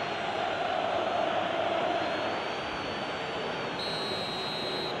done.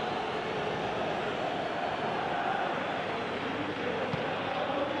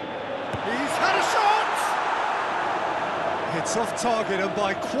 He's had a shot! It's off target and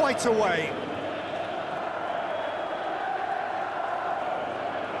by quite a way.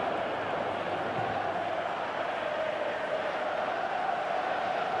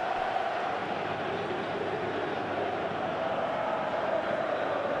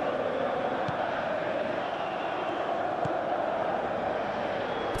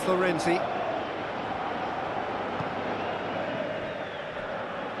 Florenzi.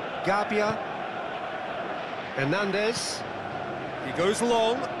 Gabbia. Hernandez. He goes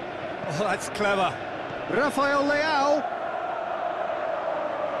long. Oh, that's clever. Rafael Leao.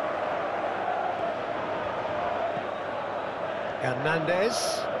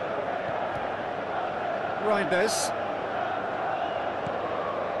 Hernandez. Reinders.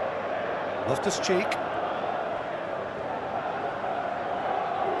 Loftus-Cheek.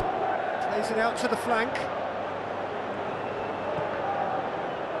 Plays it out to the flank.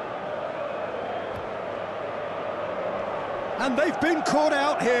 And they've been caught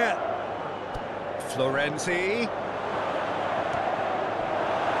out here. Florenzi.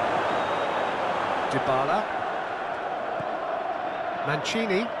 Dybala.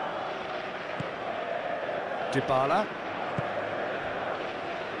 Mancini. Dybala.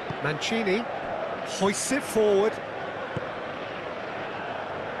 Mancini hoists it forward.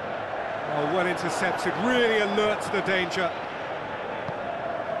 Oh, well intercepted, really alert to the danger.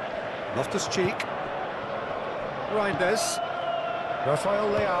 Loftus-Cheek. Reinders. Rafael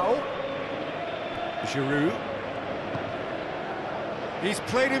Leao. Giroud. He's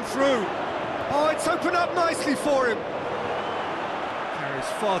played him through. Oh, it's opened up nicely for him. Carries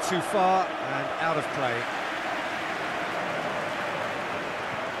far too far and out of play.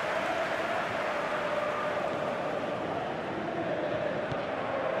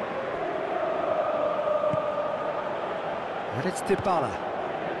 And it's Dybala.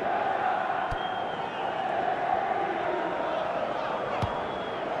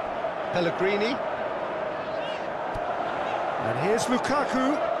 Pellegrini. And here's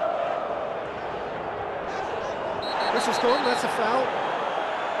Lukaku. Whistle's gone, that's a foul.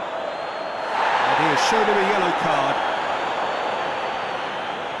 And he has shown him a yellow card.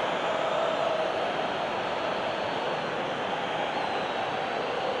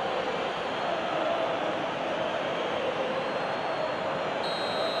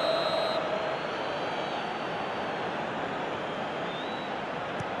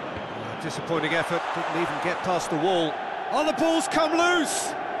 Disappointing effort, didn't even get past the wall. Oh, the ball's come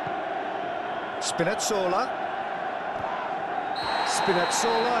loose! Spinazzola.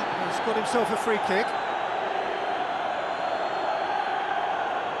 Spinazzola has got himself a free kick.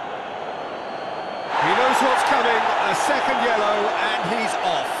 He knows what's coming, a second yellow, and he's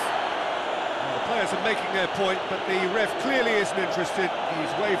off. Well, the players are making their point, but the ref clearly isn't interested.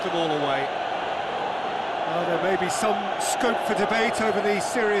 He's waved them all away. Well, there may be some scope for debate over the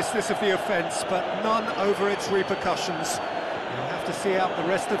seriousness of the offence, but none over its repercussions. You'll have to see out the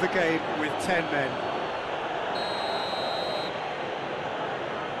rest of the game with 10 men.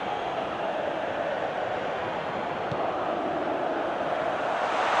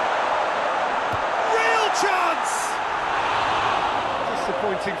 Real chance!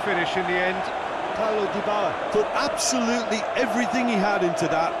 Disappointing finish in the end. Paulo Dybala put absolutely everything he had into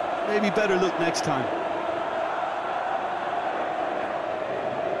that. Maybe better look next time.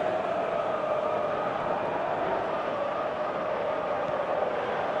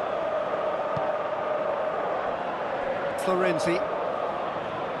 Florenzi.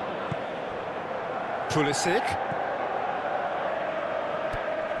 Pulisic.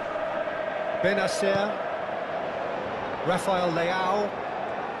 Benacer. Rafael Leao.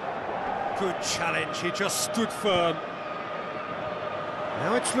 Good challenge, he just stood firm.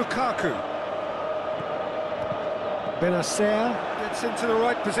 Now it's Lukaku. Benacer gets into the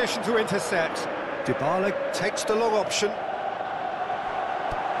right position to intercept. Dybala takes the long option.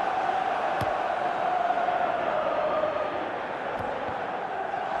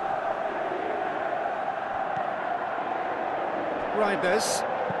 Reinders.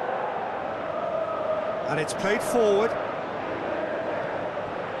 And it's played forward. It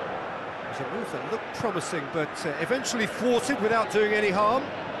was a move that looked promising, but eventually thwarted without doing any harm.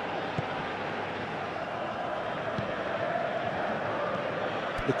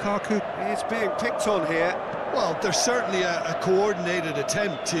 Lukaku is being picked on here. Well, there's certainly a coordinated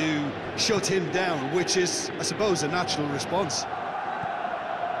attempt to shut him down, which is, I suppose, a natural response.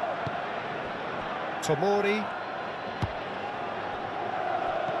 Tomori.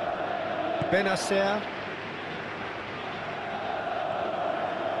 Benacer.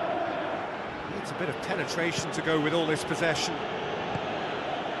 Needs a bit of penetration to go with all this possession.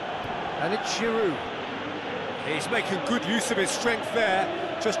 And it's Giroud. He's making good use of his strength there,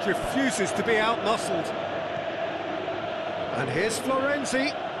 just refuses to be out-muscled. And here's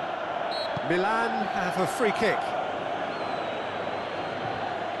Florenzi. Milan have a free kick.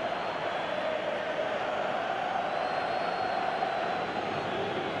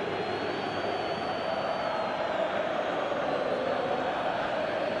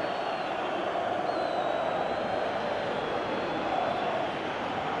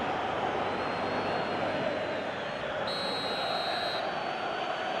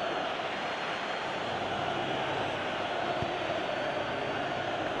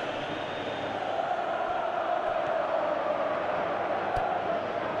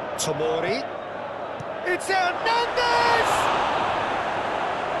 Tomori. It's Hernandez!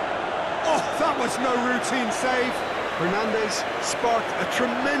 Oh, that was no routine save. Hernandez sparked a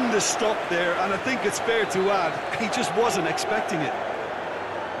tremendous stop there, and I think it's fair to add, he just wasn't expecting it.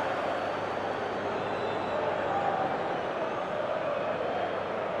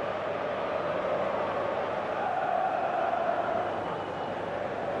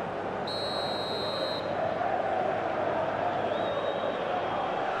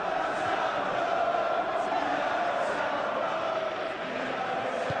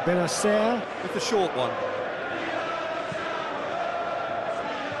 Benacer with the short one.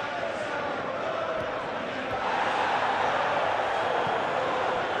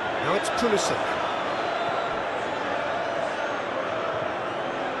 Now it's Pulisic.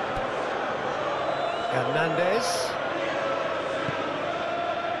 Hernandez.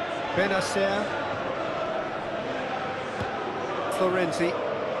 Benacer. Florenzi.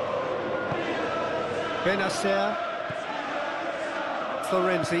 Benacer.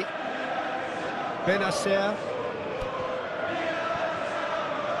 Florenzi. Benacer.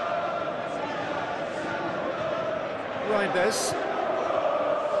 Reinders.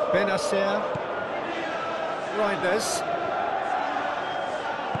 Benacer. Reinders.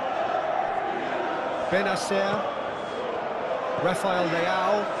 Benacer. Rafael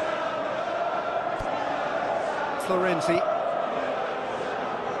Leao. Florenzi.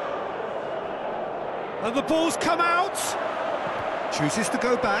 And the ball's come out. Chooses to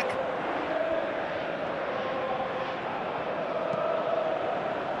go back.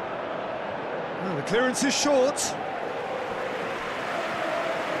 Oh, the clearance is short.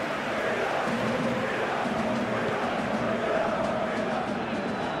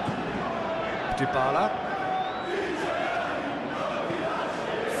 Bola.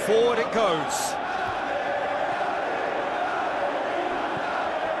 Forward it goes.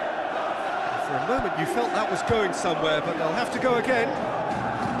 For a moment you felt that was going somewhere, but they'll have to go again.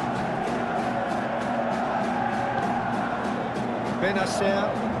 Benacer.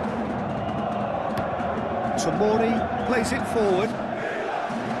 Tomori plays it forward.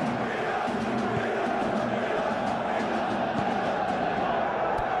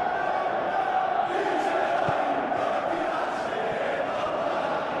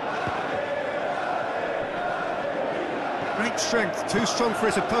 Great strength, too strong for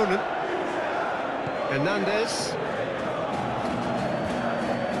his opponent. Hernandez.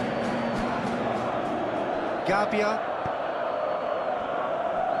 Gabbia.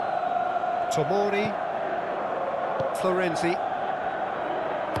 Tomori. Florenzi.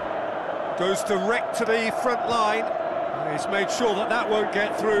 Goes direct to the front line. He's made sure that that won't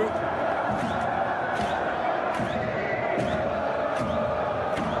get through.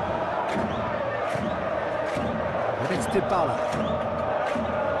 It's Bola.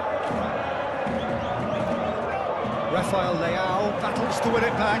 Rafael Leao battles to win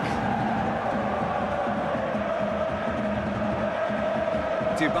it back.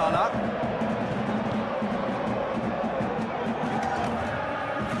 Bola.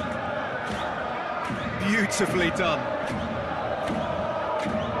 Beautifully done.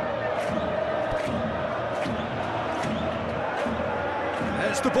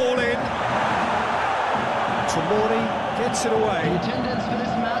 There's the ball in. Tomori gets it away. The attendance for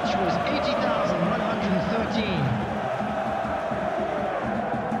this match was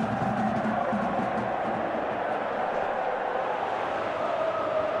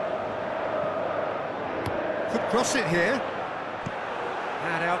Could cross it here.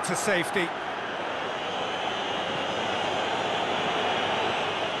 And out to safety.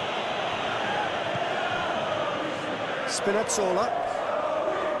 Spinazzola.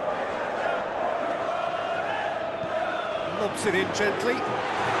 Lobs it in gently.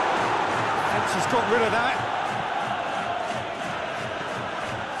 Hence has got rid of that.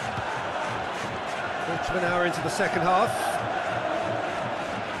 Quarter of an hour into the second half.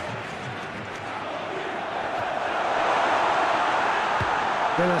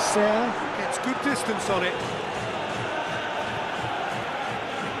 Benacer gets good distance on it.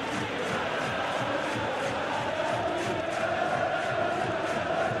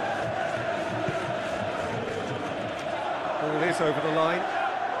 Ball is over the line.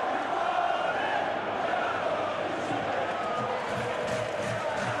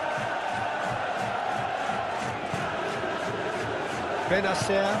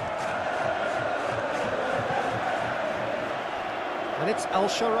 Benacer. And it's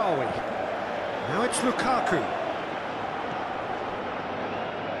Al-Sharawi. Now it's Lukaku.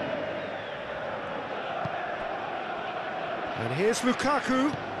 And here's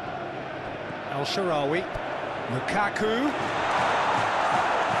Lukaku. Al-Sharawi. Lukaku.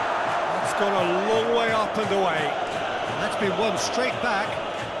 gone a long way up and away. That's been won straight back.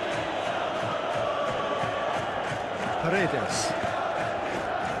 Paredes.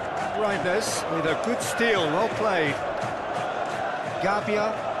 Reinders with a good steal, well played.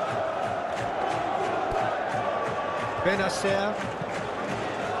 Gabia. Benacer.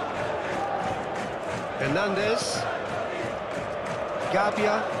 Hernandez.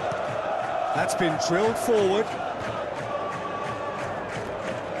 Gabia. That's been drilled forward.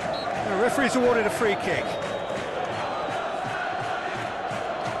 The referee's awarded a free kick.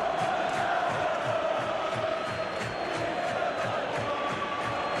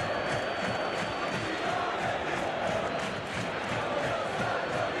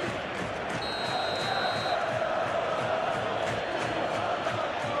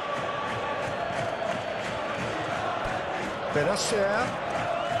 Benacer.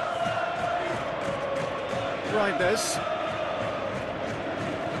 Reinders.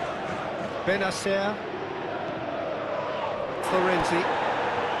 Benacer. Florenzi.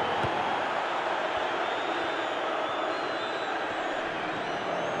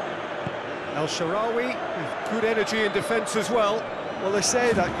 El Shaarawy with good energy in defence as well. Well, they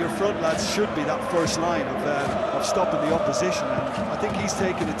say that your front lads should be that first line of stopping the opposition, and I think he's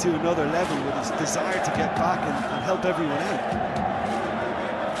taken it to another level with his desire to get back and help everyone out.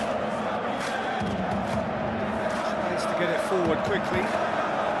 Tries to get it forward quickly.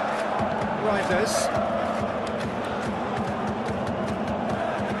 Reinders.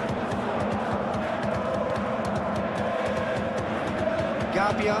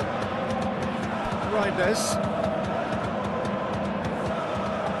 Gabia. Reinders.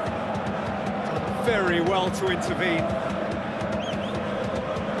 Very well to intervene.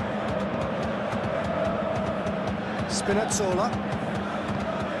 Spinazzola.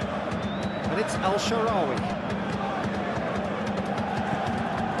 And it's El Shaarawy.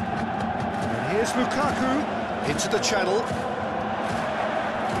 And here's Lukaku into the channel.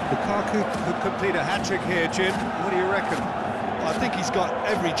 Lukaku could complete a hat-trick here, Jim. What do you reckon? I think he's got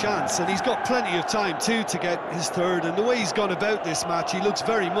every chance, and he's got plenty of time too to get his third, and the way he's gone about this match, he looks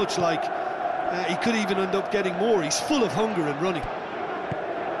very much like he could even end up getting more. He's full of hunger and running.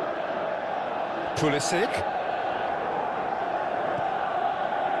 Pulisic.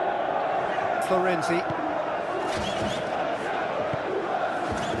 Florenzi.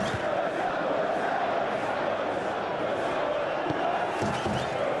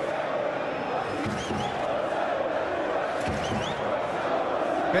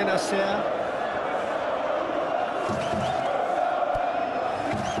 Benacer.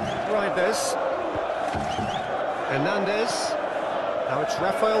 Reinders. Hernandez. Now it's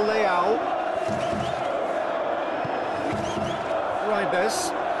Rafael Leao.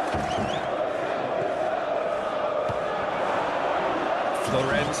 Reinders.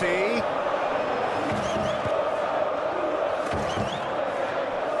 Florenzi.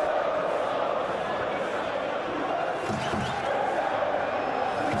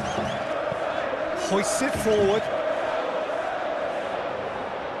 Hoists it forward.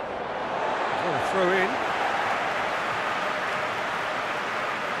 Throw in.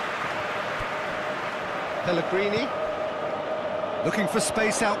 Pellegrini. Looking for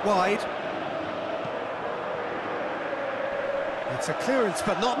space out wide. It's a clearance,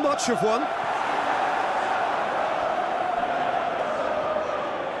 but not much of one.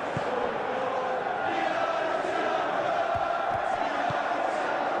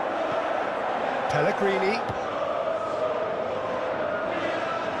 Pellegrini.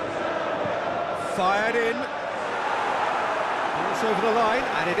 Fired in. It's over the line,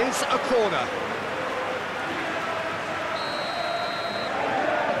 and it is a corner.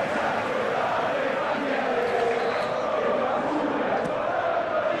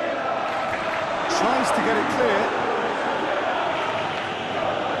 Tries to get it clear.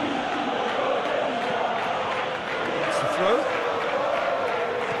 It's the throw.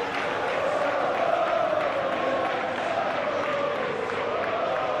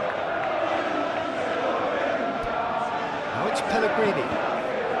 Now it's Pellegrini.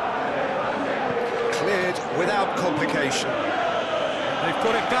 Cleared without complication. They've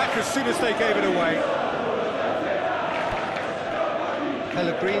got it back as soon as they gave it away.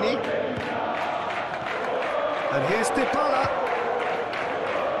 Pellegrini. And here's Bola.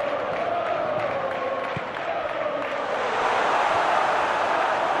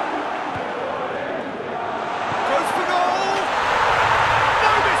 Goes for goal!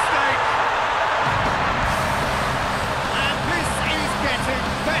 No mistake! And this is getting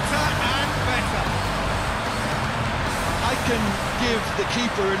better and better. I can give the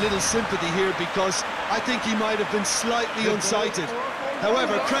keeper a little sympathy here because I think he might have been slightly unsighted.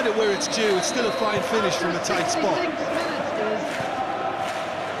 However, credit where it's due, it's still a fine finish from a tight spot.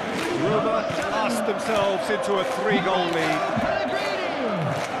 Roma cast themselves into a 3-goal lead.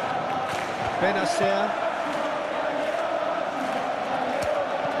 Benacer.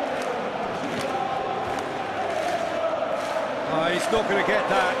 Oh, he's not going to get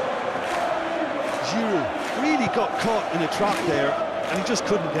that. Giroud really got caught in a trap there, and he just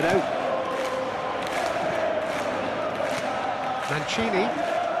couldn't get out. Mancini.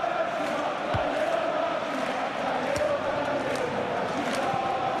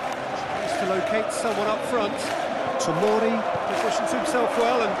 Tries to locate someone up front. Tomori positions himself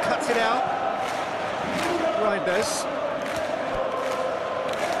well and cuts it out. Reinders.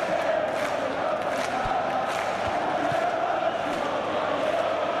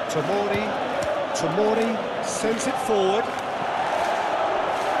 Tomori sends it forward.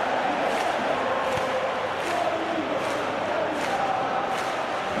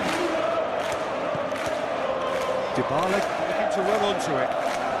 Bola looking to run onto it.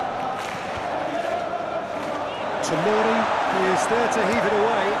 Tomori is there to heave it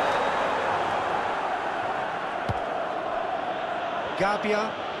away. Gabbia.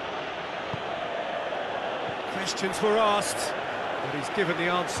 Questions were asked, but he's given the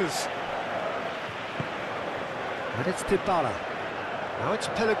answers. And it's Dybala. Now it's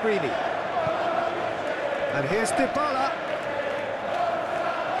Pellegrini. And here's Dybala.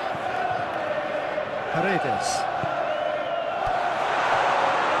 Paredes.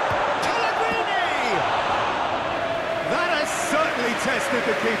 Certainly tested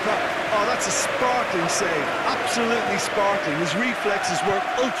the keeper. Oh, that's a sparkling save. Absolutely sparkling. His reflexes were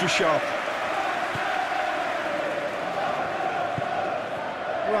ultra sharp.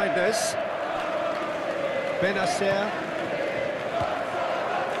 Reinders. Benacer.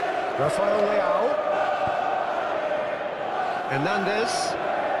 Rafael Leao. Hernandez.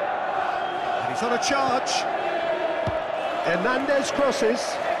 And he's on a charge. Hernandez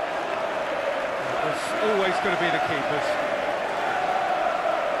crosses. It's always going to be the keepers.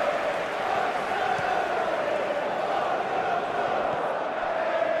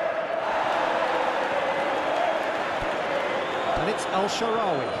 And it's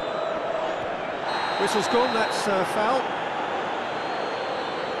Al-Sharawi. Whistle's gone, that's foul.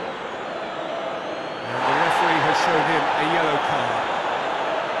 And the referee has shown him a yellow card.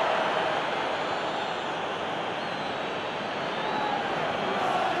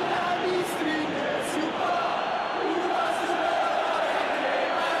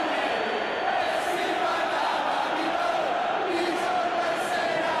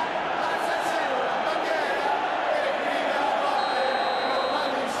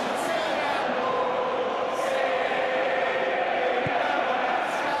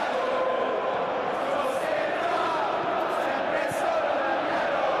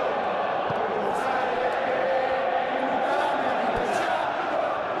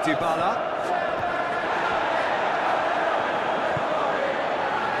 Dybala.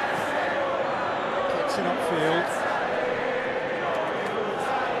 Gets it upfield.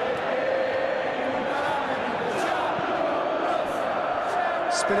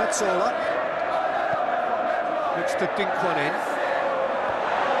 Spinazzola. Looks to dink one in.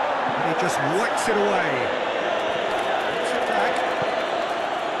 And he just whacks it away. It's it back.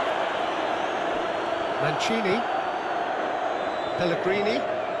 Mancini. Pellegrini.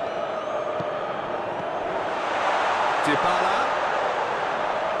 Dybala.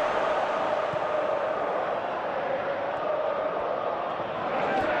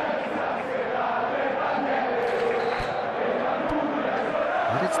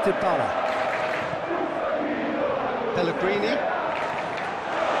 And it's Dybala. Pellegrini. A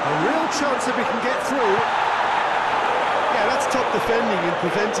real chance if he can get through. Yeah, that's top defending and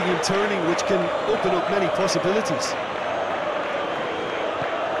preventing him turning, which can open up many possibilities.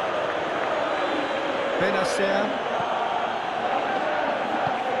 Benacer.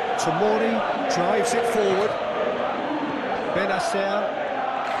 Tomori drives it forward. Benacer.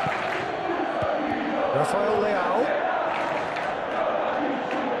 Rafael Leao.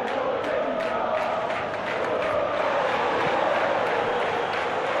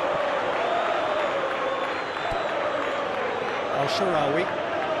 Al-Sharawi.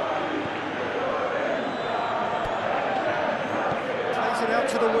 Plays it out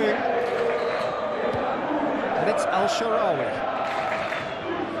to the wing. And it's Al-Sharawi.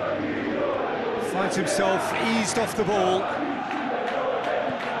 Finds himself eased off the ball.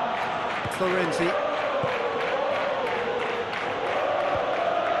 Florenzi.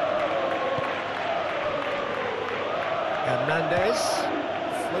 Hernandez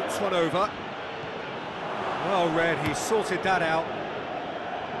floats one over. Well read, he sorted that out.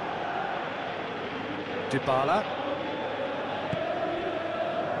 Bola.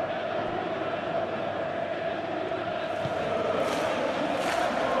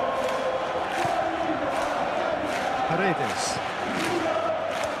 Paredes.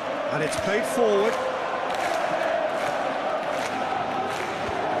 And it's played forward.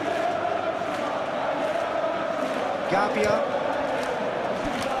 Gabia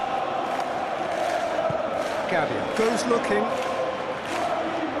goes looking.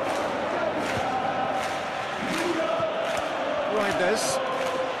 Reinders.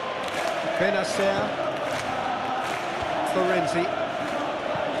 Benacer. Florenzi.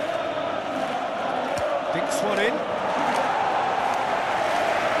 Dinks one in.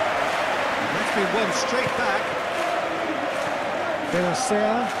 And that's been won straight back.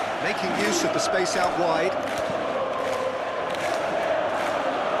 Benacer making use of the space out wide.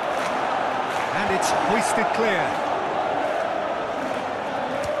 And it's hoisted clear.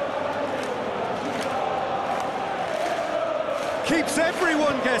 Keeps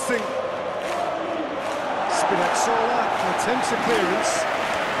everyone guessing. Spinazzola attempts a clearance.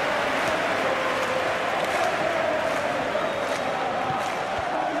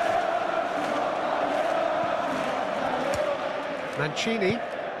 Mancini.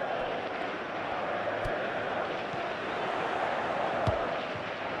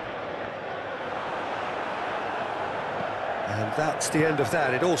 And that's the end of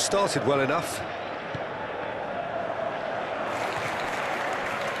that. It all started well enough.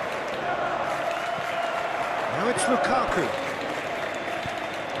 Now it's Lukaku.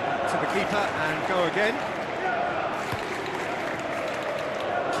 To the keeper and go again.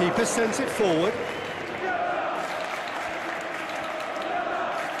 Keeper sends it forward.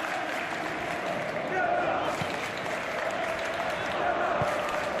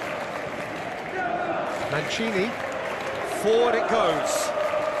 Mancini. Forward it goes.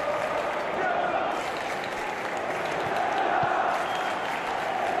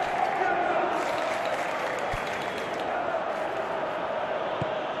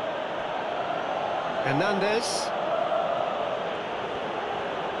 Hernandez.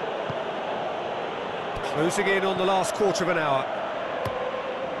 Closing in on the last quarter of an hour.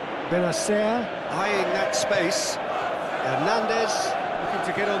 Benacer eyeing that space. Hernandez looking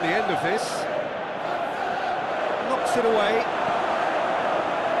to get on the end of this. Knocks it away.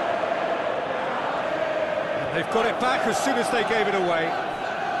 And they've got it back as soon as they gave it away.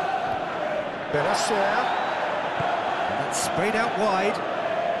 Benacer. That's sprayed out wide.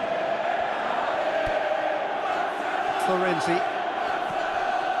 Florenzi.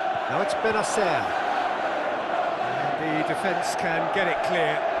 Now it's Benacer. And the defence can get it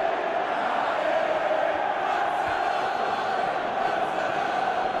clear.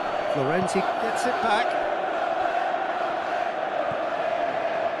 Florenzi gets it back.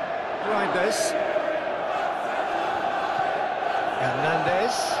 Reinders.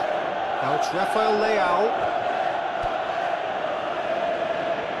 Hernandez. Now it's Rafael Leao.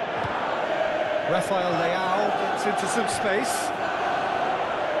 Rafael Leao gets into some space.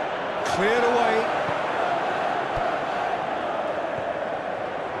 Cleared away.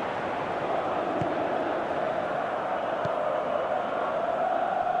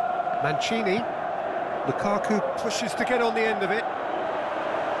 Mancini. Lukaku pushes to get on the end of it.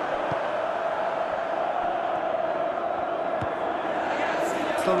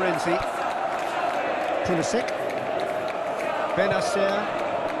 Florenzi. Pulisic. Benacer.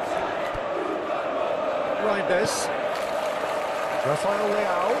 Reinders. Rafael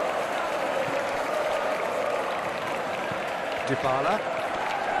Leao. Bola.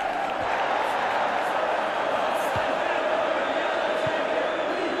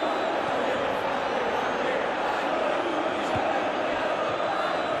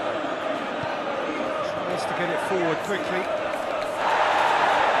 Tries to get it forward quickly.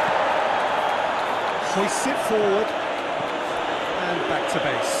 Hoists it forward. And back to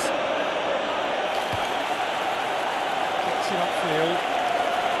base. Upfield.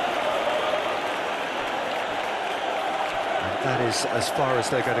 And that is as far as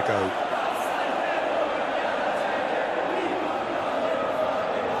they're going to go.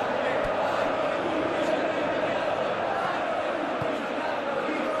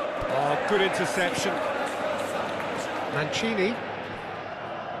 Oh, good interception. Mancini.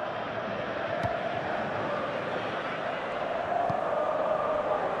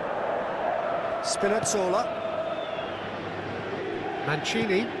 Spinazzola.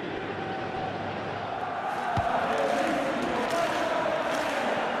 Mancini.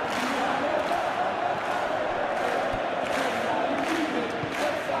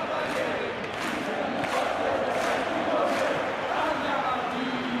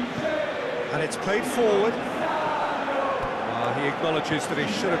 And And it's played forward. He acknowledges that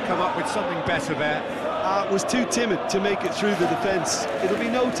he should have come up with something better there. Was too timid to make it through the defence. It'll be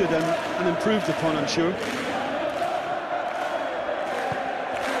noted and improved upon, I'm sure.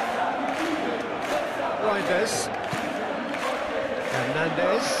 Reinders.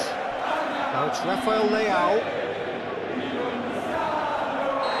 Hernandez. Now it's Rafael Leao.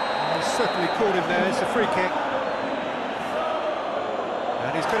 He's certainly caught him there. It's a free kick.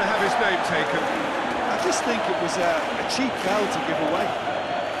 And he's going to have his name taken. I just think it was a cheap foul to give away.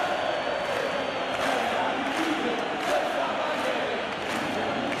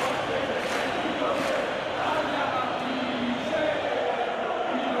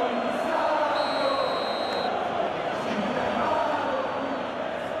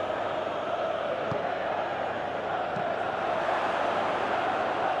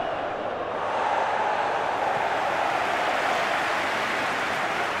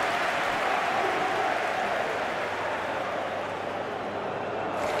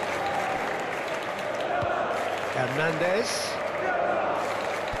 Hernandez.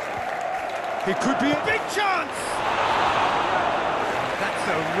 He could be a big chance! That's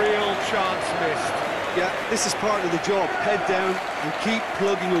a real chance missed. Yeah, this is part of the job. Head down and keep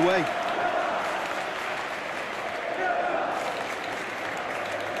plugging away.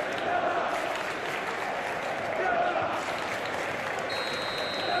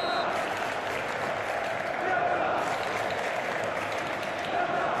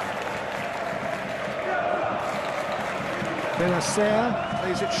 Benacer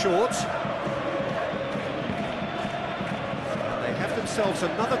plays it short. They have themselves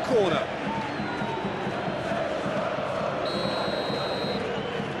another corner.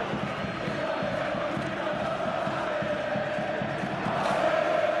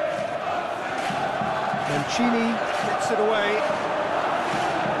 Mancini gets it away.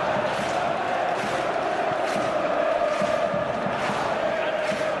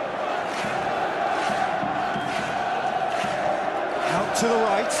 To the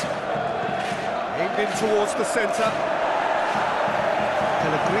right, aimed in towards the centre.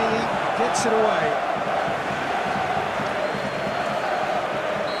 Pellegrini gets it away.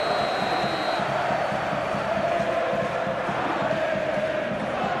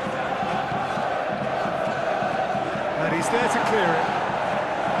 And he's there to clear it.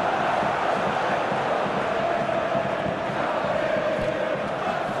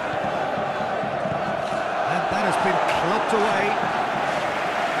 And that has been clubbed away.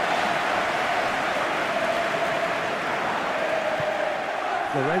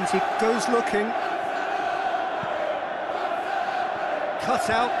 Lorenzi goes looking. Cut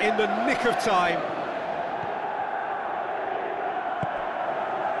out in the nick of time.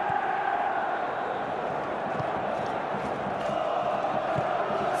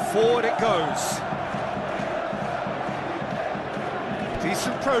 Forward it goes.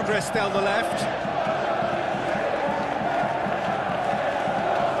 Decent progress down the left.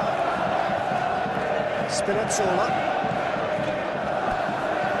 Spinazzola.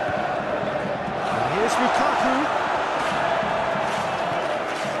 Here's Lukaku.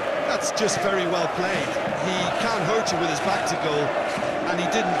 That's just very well played. He can't hurt you with his back to goal, and he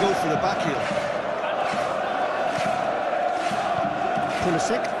didn't go for the back heel.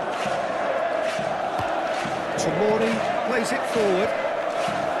 Pulisic. Tomori plays it forward.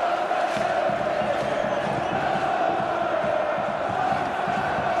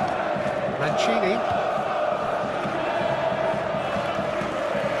 Mancini.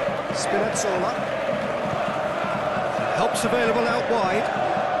 Spinazzola. Help's available out wide.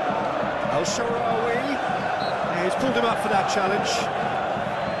 El Shaarawy. Yeah, he's pulled him up for that challenge.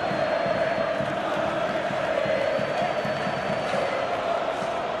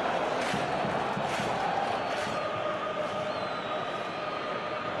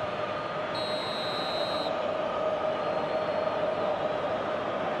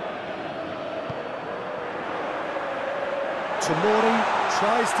 Tomori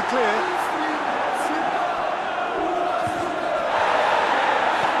tries to clear.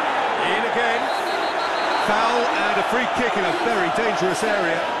 In again. Foul and a free kick in a very dangerous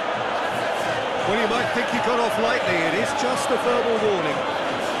area. Well, you might think he got off lightly. It is just a verbal warning.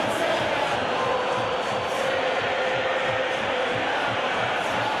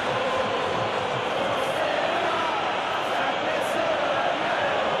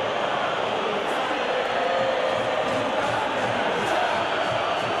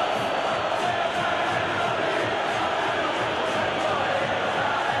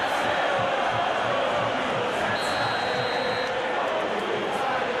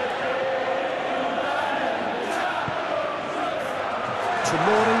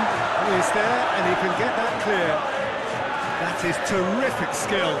 Tomori, and is there, and he can get that clear. That is terrific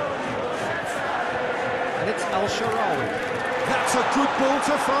skill. And it's Al-Sharawi. That's a good ball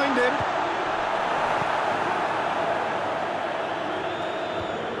to find him.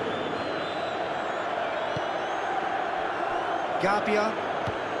 Gabia.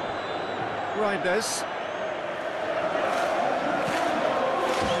 Reinders.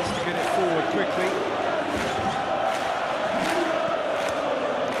 Tries to get it forward quickly.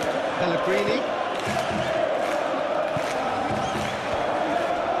 Pellegrini.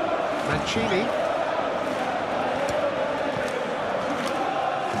 Mancini.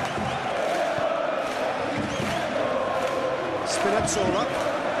 Spinazzola.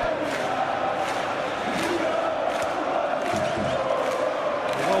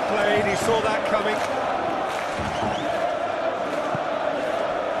 Well played, he saw that coming.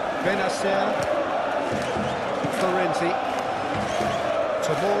 Benacer. Florenzi.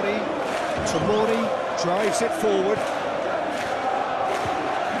 Tomori drives it forward.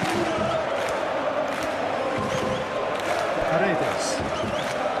 Paredes.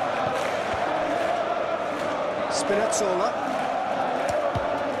 Spinazzola.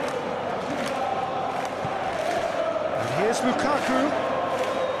 And here's Lukaku.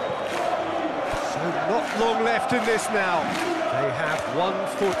 So not long left in this now. They have 1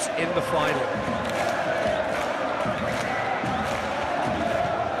 foot in the final.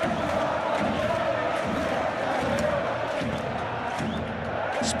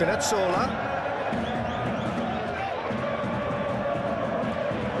 Spinazzola.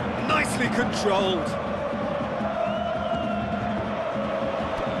 Nicely controlled.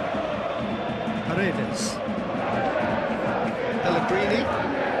 Paredes. Pellegrini.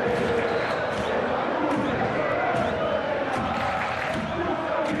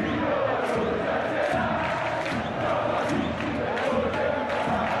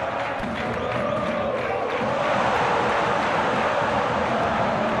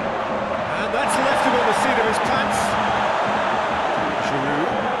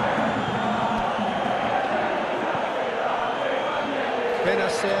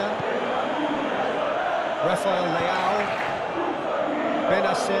 Benacer, Rafael Leao,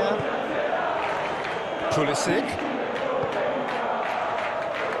 Benacer, Pulisic,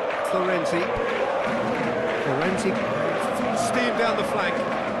 Florenzi, full steam down the flank.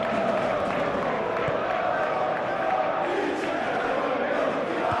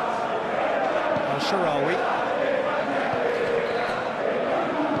 Al-Sharawi,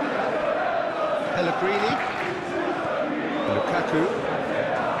 Pellegrini, Lukaku.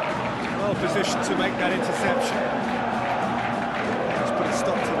 Well positioned to make that interception. Let's put a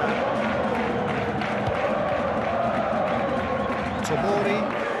stop to that. Tomori.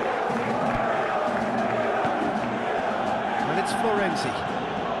 And it's Florenzi.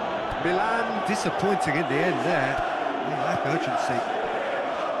 Milan disappointing in the end there. They lack urgency.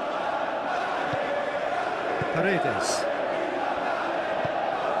 Paredes.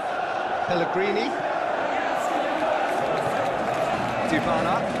 Pellegrini.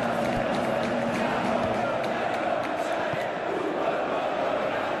 Dybala.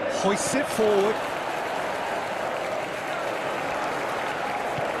 Hoists it forward.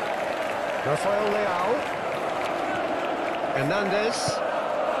 Rafael Leao. Hernandez.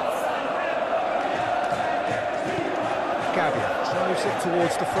 Gabia drives it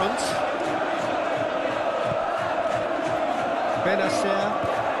towards the front. Benacer.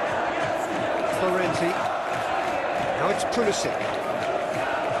 Florenzi. Now it's Pulisic.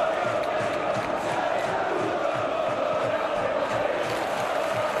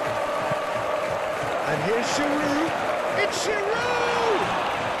 And here's Giroud. It's Giroud!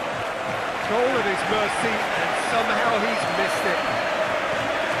 Goal at his mercy, and somehow he's missed it.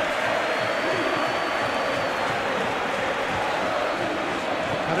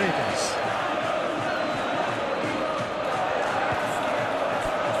 Paredes.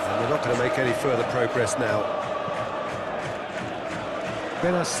 And they're not going to make any further progress now.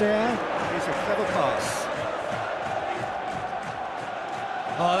 Benacer is a clever pass.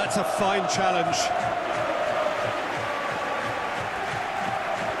 Oh, that's a fine challenge.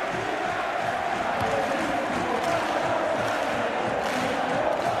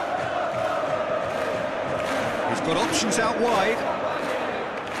 He's got options out wide.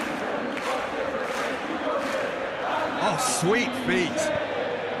 Oh, sweet feet.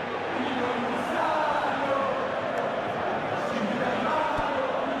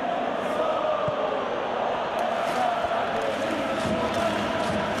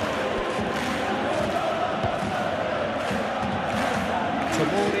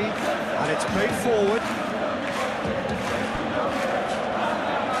 And it's played forward.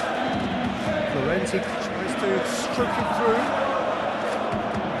 Florenzi tries to stroke him through.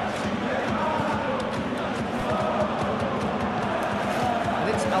 And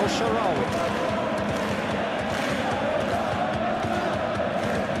it's Al-Sharawi.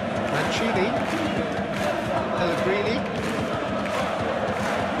 Mancini. Pellegrini.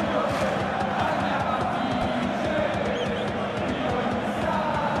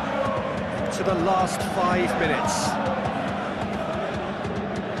 To the last 5 minutes.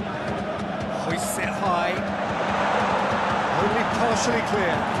 Hoists it high. Only partially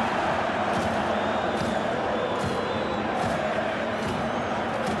clear.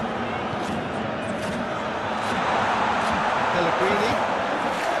 Pellegrini.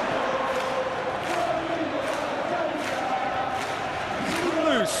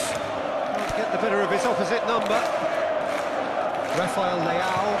 Loose. Can't get the better of his opposite number. Rafael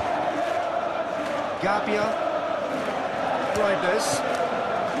Leao. Gabbia, Reinders,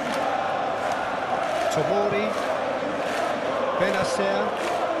 Tomori, Benacer,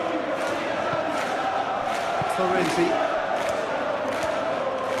 Florenzi.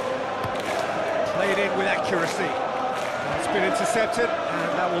 Played in with accuracy. It's been intercepted,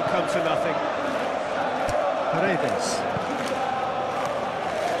 and that will come to nothing. Paredes.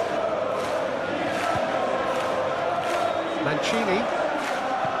 Mancini.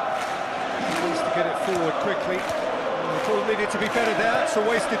 To get it forward quickly. The ball needed to be better there, it's a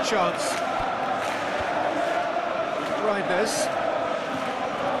wasted chance. Reinders.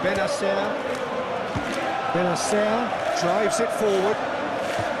 Benacer drives it forward.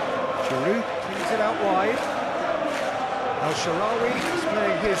 Giroud cleans it out wide. Al-Sharawi is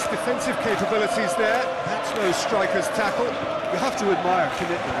playing his defensive capabilities there. That's no striker's tackle. You have to admire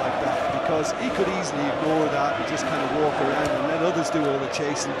commitment like that, because he could easily ignore that and just kind of walk around and let others do all the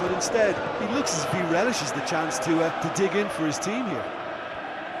chasing, but instead he looks as if he relishes the chance to dig in for his team here.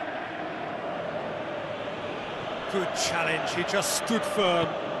 Good challenge, he just stood firm.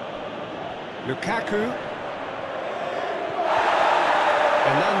 Lukaku.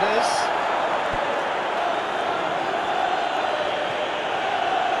 Hernandez.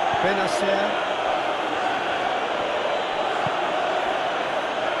 Benacer.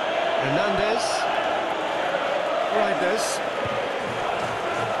 Hernandez, Reinders,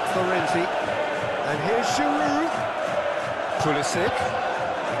 Florenzi, and here's Giroud, Pulisic,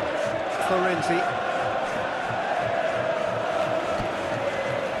 Florenzi,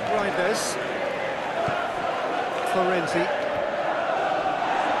 Reinders, Florenzi,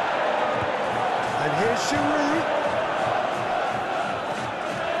 and here's Giroud,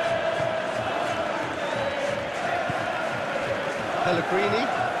 Pellegrini.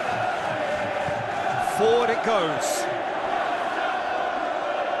 Forward it goes.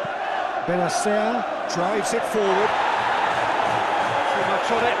 Benacer drives it forward. Too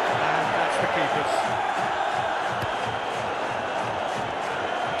much on it, and that's the keeper's.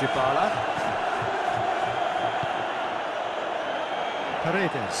 Dybala.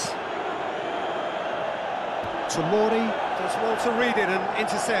 Paredes. Tomori does well to read it and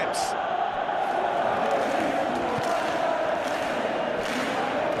intercepts.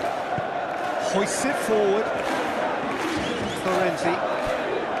 Hoists it forward. Florenzi.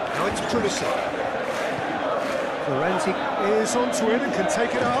 Now it's Pulisic. Florenzi is onto it and can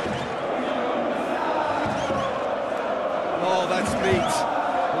take it up. Oh, that's neat.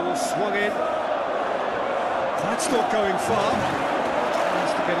 Ball swung in. That's not going far.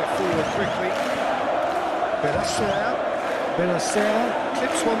 Tries to get it forward quickly. Benacer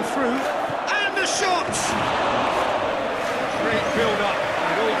clips one through. And the shot! Great build-up.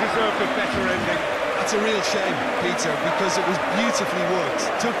 It all deserved a better ending. That's a real shame, Peter, because it was beautifully worked.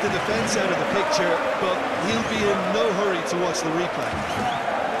 Took the defence out of the picture, but he'll be in no hurry to watch the replay.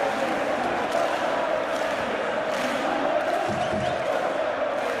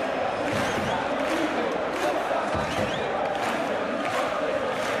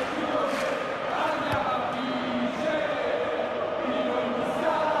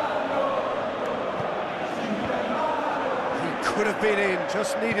 Could have been in,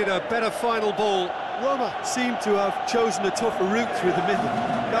 just needed a better final ball. Roma seemed to have chosen a tougher route through the middle.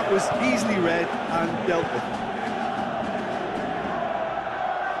 That was easily read and dealt with.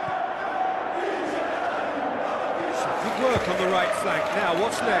 Some good work on the right flank. Now,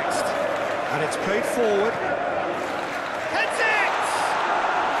 what's next? And it's played forward. Heads it!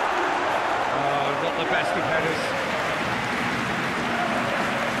 Oh, not the best of headers.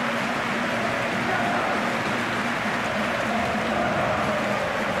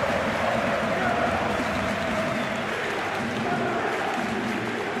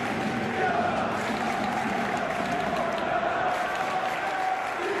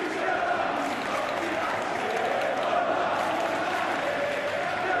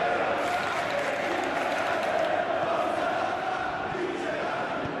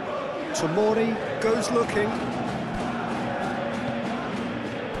 Tomori goes looking.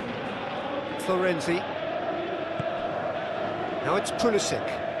 Florenzi. Now it's Pulisic.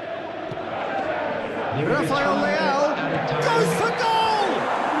 Rafael Leao goes for goal!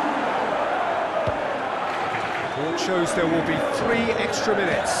 Report shows there will be 3 extra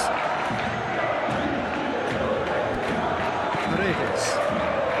minutes. Paredes.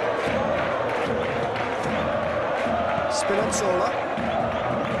 Spinazzola.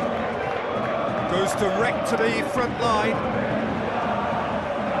 Goes direct to the front line.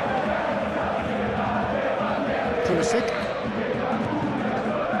 Pulisic.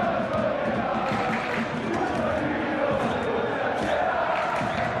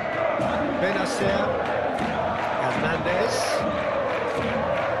 Benacer. Hernandez.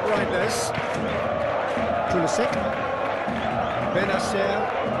 Reinders. Pulisic. Benacer.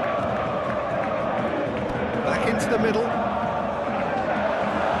 Back into the middle.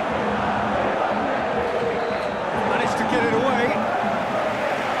 Managed to get it away.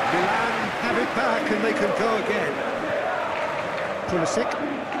 Milan have it back and they can go again. Pulisic.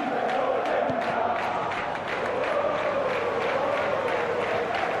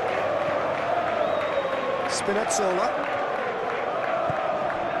 Spinazzola.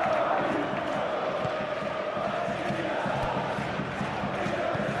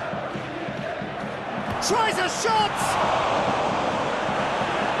 Tries a shot!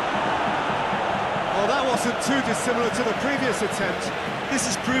 Well, that wasn't too dissimilar to the previous attempt. This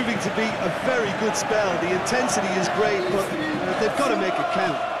is proving to be a very good spell. The intensity is great, but they've got to make it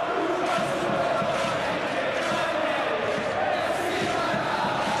count.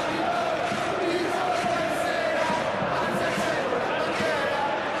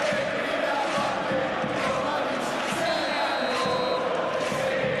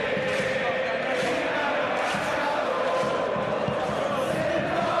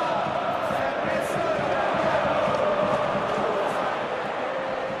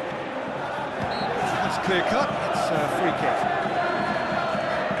 Clear cut, it's a free kick.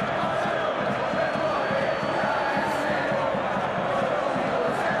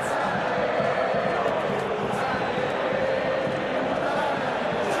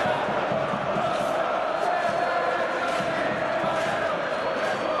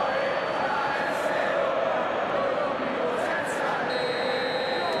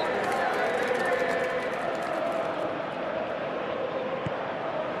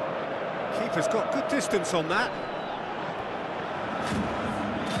 Keeper's got good distance on that.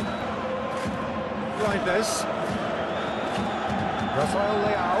 Reinders. Rafael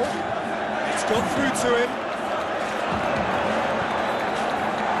Leao. It's gone through to him.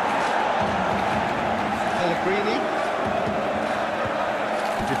 Pellegrini.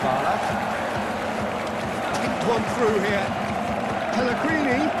 Bola. Kicked one through here.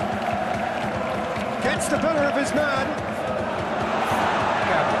 Pellegrini. Gets the better of his man.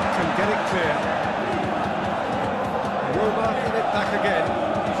 Can get it clear. Roma have it back again.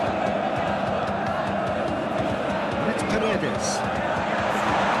 And it's Paredes.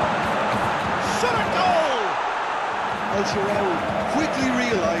 Shot a goal! El Shaarawy quickly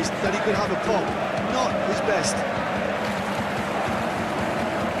realised that he could have a pop. Not his best.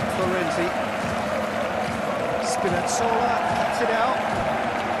 Florenzi. Spinazzola cuts it out.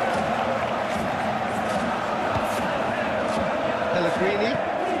 Pellegrini.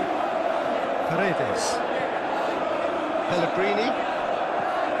 Paredes. Pellegrini.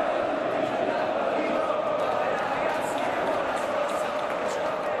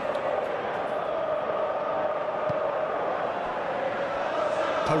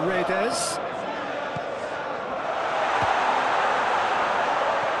 Paredes.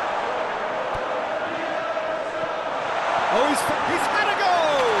 Oh, he's had a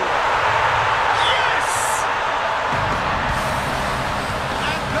goal! Yes!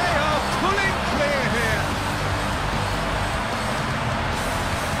 And they are pulling clear here.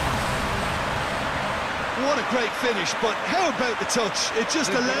 What a great finish, but how about the touch? It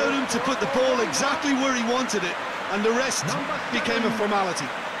just allowed him to put the ball exactly where he wanted it, and the rest became a formality.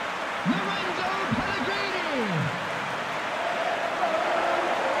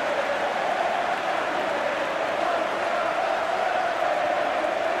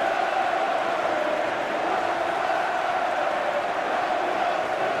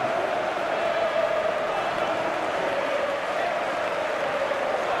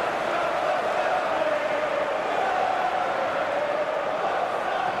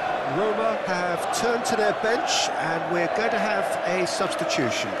 Roma have turned to their bench and we're going to have a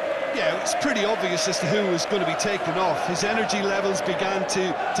substitution. Yeah, it's pretty obvious as to who was going to be taken off. His energy levels began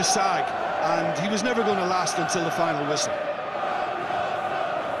to sag, and he was never going to last until the final whistle.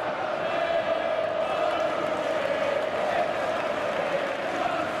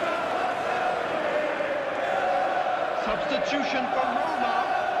 Substitution for Roma.